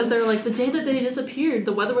God. because they're like, the day that they disappeared,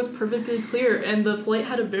 the weather was perfectly clear, and the flight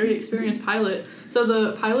had a very experienced pilot. So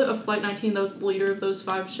the pilot of Flight 19, that was the leader of those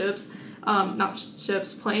 5 ships,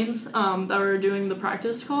 planes, that were doing the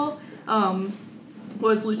practice call,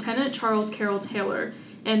 was Lieutenant Charles Carroll Taylor.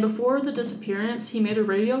 And before the disappearance, he made a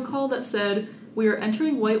radio call that said, "We are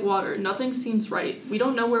entering white water. Nothing seems right. We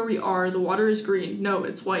don't know where we are. The water is green. No,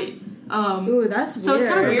 it's white." Ooh, that's So weird.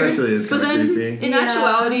 it's kind of That weird. actually is But kind of then, creepy. in Yeah.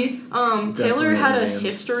 actuality, Taylor Definitely had a aliens.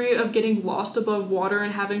 history of getting lost above water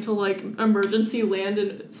and having to like emergency land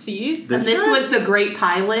and sea. And this was the great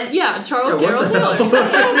pilot. Yeah, Charles Yeah, Carroll what the Taylor.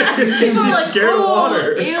 hell? People are like, Scared of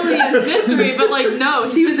water. aliens, mystery, but like, no,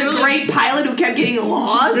 He was just a really- great pilot who kept getting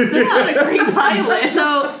lost. That's not a great pilot.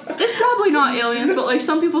 So it's probably not aliens, but like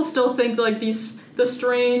some people still think like the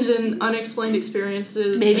strange and unexplained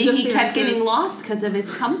experiences. Maybe and he kept disappearances. getting lost because of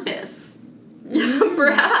his compass.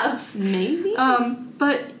 Perhaps. Maybe.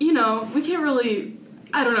 But you know, we can't really.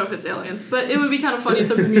 I don't know if it's aliens, but it would be kind of funny if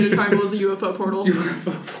the Bermuda Triangle was a UFO portal.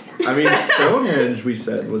 I mean, Stonehenge, we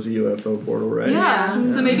said, was a UFO portal, right? Yeah.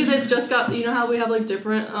 So maybe they've just got, you know how we have like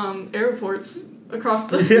different airports across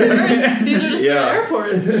the earth? These are just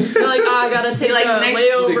airports. They're like, I gotta take Like a next- They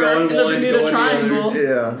layover go in in the one, Bermuda go in the Triangle. other.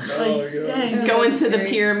 Yeah. Oh, Like, God. dang. Going to the Great.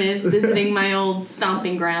 pyramids, visiting my old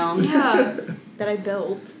stomping grounds. Yeah. That I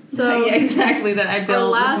built. So Yeah, exactly, that I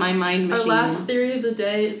built with my mind machine. Our last theory of the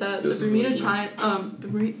day is that This the is Bermuda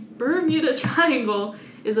really cool. Bermuda Triangle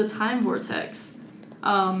is a time vortex.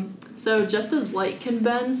 So just as light can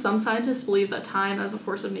bend, some scientists believe that time as a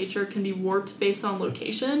force of nature can be warped based on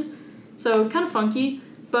location. So kind of funky,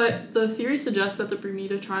 but the theory suggests that the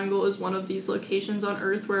Bermuda Triangle is one of these locations on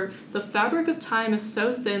Earth where the fabric of time is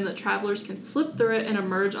so thin that travelers can slip through it and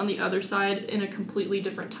emerge on the other side in a completely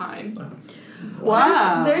different time.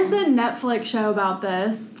 Wow. There's a Netflix show about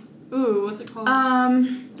this. Ooh, what's it called?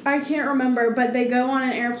 I can't remember, but they go on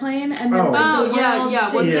an airplane and then Oh. like, Oh, the yeah, world yeah,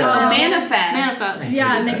 what's seems it to- called? Manifest.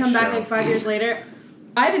 Yeah, and they That come back show. like 5 years later.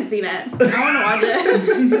 I haven't seen it. I want to watch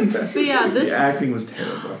it. But yeah, this The acting was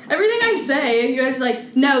terrible. Everything I say, you guys are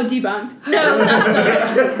like, no, debunked. No,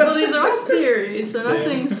 that's not. well, these are all theories, so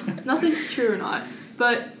nothing's true or not.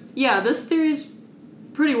 But yeah, this theory is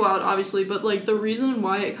pretty wild, obviously. But like the reason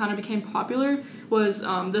why it kind of became popular was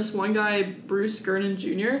this one guy, Bruce Gernon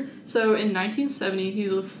Jr. So in 1970, he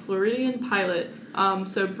was a Floridian pilot.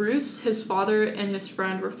 So Bruce, his father, and his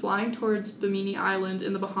friend were flying towards Bimini Island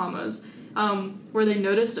in the Bahamas, where they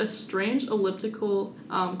noticed a strange elliptical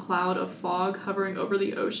cloud of fog hovering over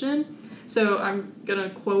the ocean. So I'm gonna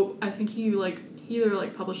quote, I think he either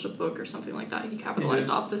like published a book or something like that. He capitalized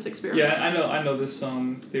off this experiment. Yeah, I know this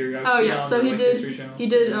theory. I've Oh seen yeah, on so the, he like, did. History Channel. He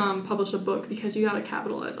did publish a book because you gotta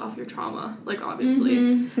capitalize off your trauma, like obviously.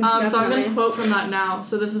 Mhm, So I'm definitely. gonna quote from that now.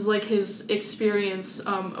 So this is like his experience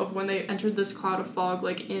of when they entered this cloud of fog,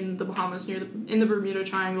 like in the Bahamas in the Bermuda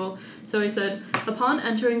Triangle. So he said, "Upon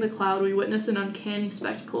entering the cloud, we witnessed an uncanny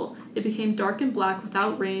spectacle. It became dark and black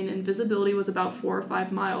without rain, and visibility was about 4 or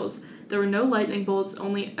 5 miles. There were no lightning bolts,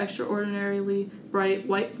 only extraordinarily bright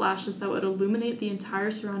white flashes that would illuminate the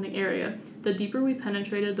entire surrounding area. The deeper we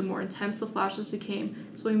penetrated, the more intense the flashes became,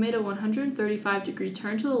 so we made a 135-degree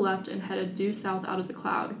turn to the left and headed due south out of the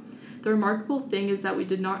cloud. The remarkable thing is that we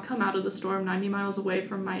did not come out of the storm 90 miles away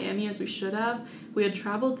from Miami as we should have. We had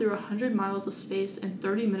traveled through 100 miles of space in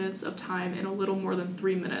 30 minutes of time in a little more than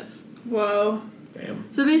 3 minutes." Whoa. Damn.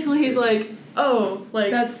 So basically he's like, oh,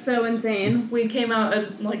 like, That's so insane. we came out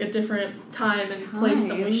at like a different time and place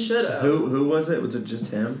than we Time. should have. Who was it? Was it just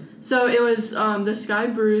him? So it was this guy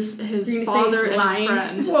Bruce, his You're gonna say father, he's and his lying?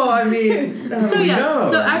 friend. Well, I mean, So yeah,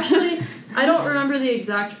 so actually, I don't remember the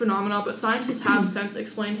exact phenomena, but scientists have since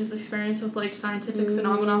explained his experience with like scientific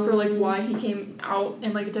phenomena for like why he came out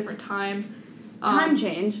in like a different time. Time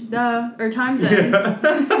change. Or time zones.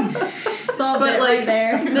 Solved But, it like, right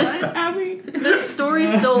there. This story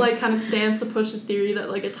still like kind of stands to push the theory that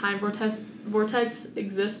like a time vortex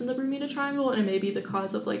exists in the Bermuda Triangle and it may be the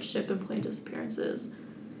cause of like ship and plane disappearances.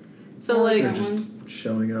 So like They're just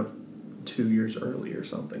showing up 2 years early or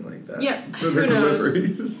something like that. Yeah, For their who knows?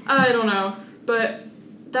 deliveries. I don't know, but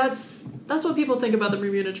that's what people think about the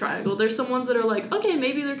Bermuda Triangle. There's some ones that are like, okay,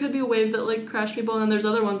 maybe there could be a wave that like crashed people, and then there's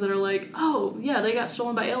other ones that are like, oh yeah, they got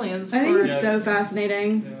stolen by aliens. I think or- it's so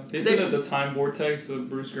fascinating. Yeah. They said that the time vortex of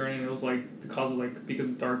Bruce Gernon, it was like the cause of like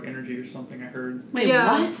because of dark energy or something. I heard. Wait,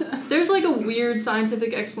 Yeah. what? There's like a weird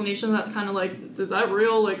scientific explanation that's kind of like, is that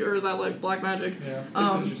real? Like, or is that like black magic? Yeah, it's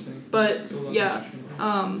Um, interesting. But It was yeah,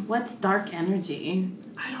 interesting. What's dark energy?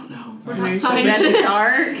 I don't know. We're Maybe not So that's scientists.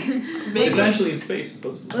 dark? Maybe. It's actually in space.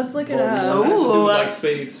 Supposedly. Let's look it Well, up. It has to do Ooh. with like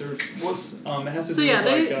space or what's it has to So do yeah,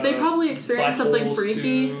 with like they probably experienced black something holes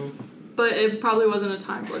freaky, too. but it probably wasn't a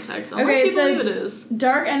time vortex. Unless Okay, you it believe it says- is.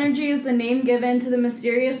 Dark energy is the name given to the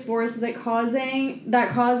mysterious force that's causing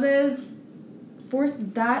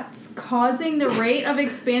the rate of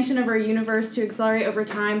expansion of our universe to accelerate over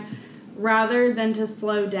time rather than to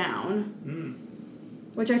slow down. Mm.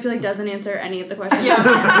 Which I feel like doesn't answer any of the questions. Yeah.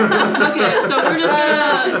 Okay, so we're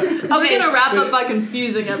just gonna Okay, wrap up by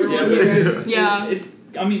confusing everyone Yeah, here. but Yeah.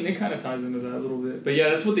 I mean, it kind of ties into that a little bit. But yeah,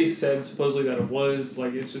 that's what they said, supposedly, that it was.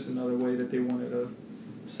 Like, it's just another way that they wanted to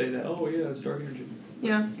say that, oh, yeah, it's dark energy.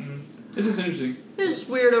 Yeah. Mm-hmm. It's just interesting. It's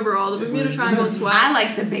weird overall. The Bermuda Triangle is wet. I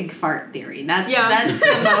like the big fart theory. That's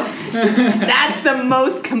the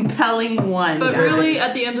most compelling one. But guys. really,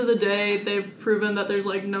 at the end of the day, they've proven that there's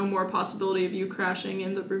like no more possibility of you crashing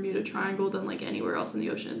in the Bermuda Triangle than like anywhere else in the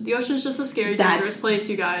ocean. The ocean's just a scary, dangerous place,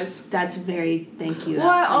 you guys. That's very thank you. Well,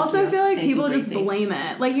 I Thank also you. feel like Thank people you, just Gracie. blame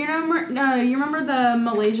it. Like you remember the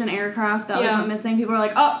Malaysian aircraft that Yeah. went missing. People were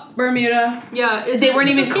like, "Oh, Bermuda." Yeah, They weren't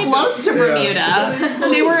even close to Bermuda.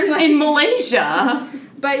 They were in Malaysia.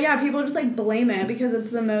 But yeah, people just like blame it because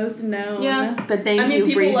it's the most known. Yeah. But thank I mean, you,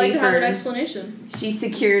 people Breezy, like to have an for explanation. she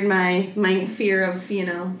secured my fear of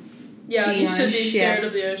Yeah, being you on should a be ship. scared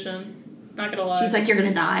of the ocean. Not gonna lie. She's like, you're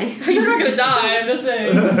gonna die. you're not gonna die. I'm just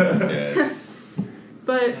saying. Yes.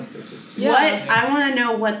 But yeah. What I want to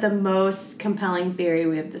know what the most compelling theory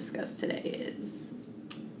we have discussed today is.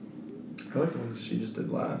 I like the one she just did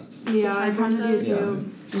last. Yeah, I kind of do Yeah.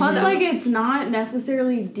 too. Plus, Yeah. like, it's not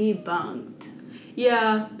necessarily debunked.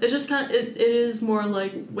 Yeah, it's just kind of it is more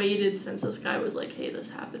like weighted since this guy was like, hey,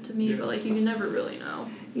 this happened to me, Yeah. but like you can never really know.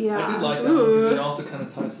 Yeah. I did like that one because it also kind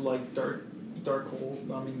of ties to like dark hole.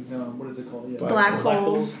 I mean, what is it called? Yeah. Black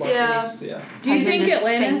holes. Black Yeah. holes, yeah. Do you Ties think into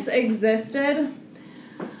Atlantis space. existed?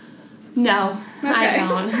 No, I Okay.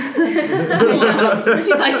 don't. She's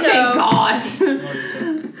like, thank God.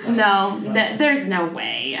 No, there's no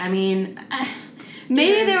way. I mean,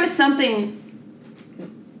 maybe there was something.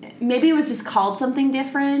 Maybe it was just called something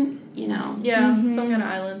different. You know. Yeah, some kind of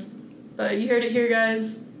island. But you heard it here,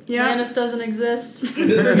 guys. Yeah. Atlantis doesn't exist.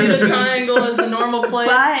 Bermuda Triangle is a normal place.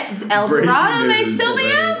 But El Breaking Dorado may news still be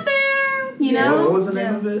already. out there. You Yeah. know. What was the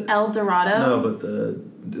name Yeah. of it? El Dorado. No, but the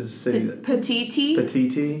city that Petiti.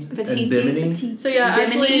 Petiti and Petiti. Bimini. So yeah,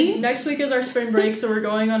 actually, Bimini. next week is our spring break, so we're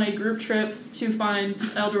going on a group trip to find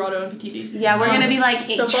El Dorado and Petiti. Yeah, we're gonna be like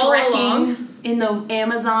so follow trekking along. in the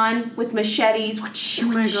Amazon with machetes. Oh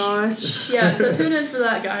my gosh. Yeah, so tune in for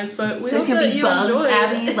that, guys. But we There's hope gonna that be you bugs, enjoy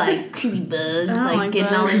Abby, it. like creepy bugs, I don't like like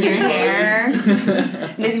getting all in bugs. your hair.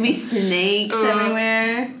 There's gonna be snakes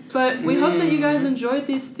everywhere. But we hope that you guys enjoyed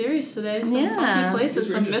these theories today. Some Yeah. funky places,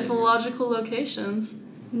 Super some interesting. mythological locations.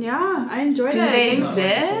 Yeah, I enjoyed Do it. they Thanks.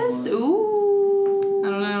 exist? Ooh. I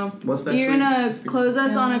don't know. What's next You're week? gonna close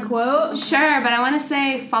us on a quote? Sure, but I want to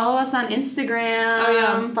say follow us on Instagram. Oh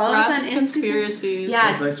yeah, Follow us Brass on Instagram. Conspiracies. Yeah.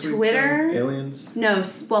 What's next week? Twitter. Aliens. No,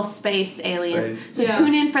 space aliens. Space. So Yeah.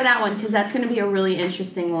 tune in for that one because that's going to be a really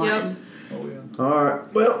interesting one. Yep. Oh yeah. All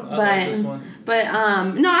right. Well, I like this one. But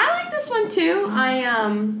no, I like this one too.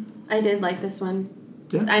 I did like this one.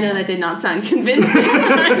 yeah. I know that did not sound convincing.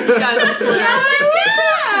 Guys, I swear. yeah.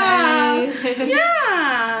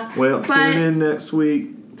 Yeah. Well, But- tune in next week.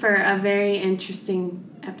 For a very interesting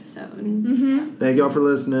episode. Mm-hmm. Thank y'all for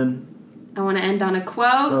listening. I want to end on a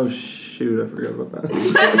quote. Oh shoot! I forgot about that.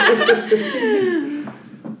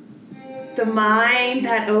 The mind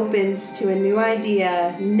that opens to a new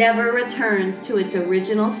idea never returns to its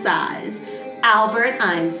original size. Albert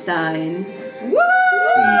Einstein. Woo!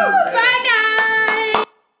 Bye,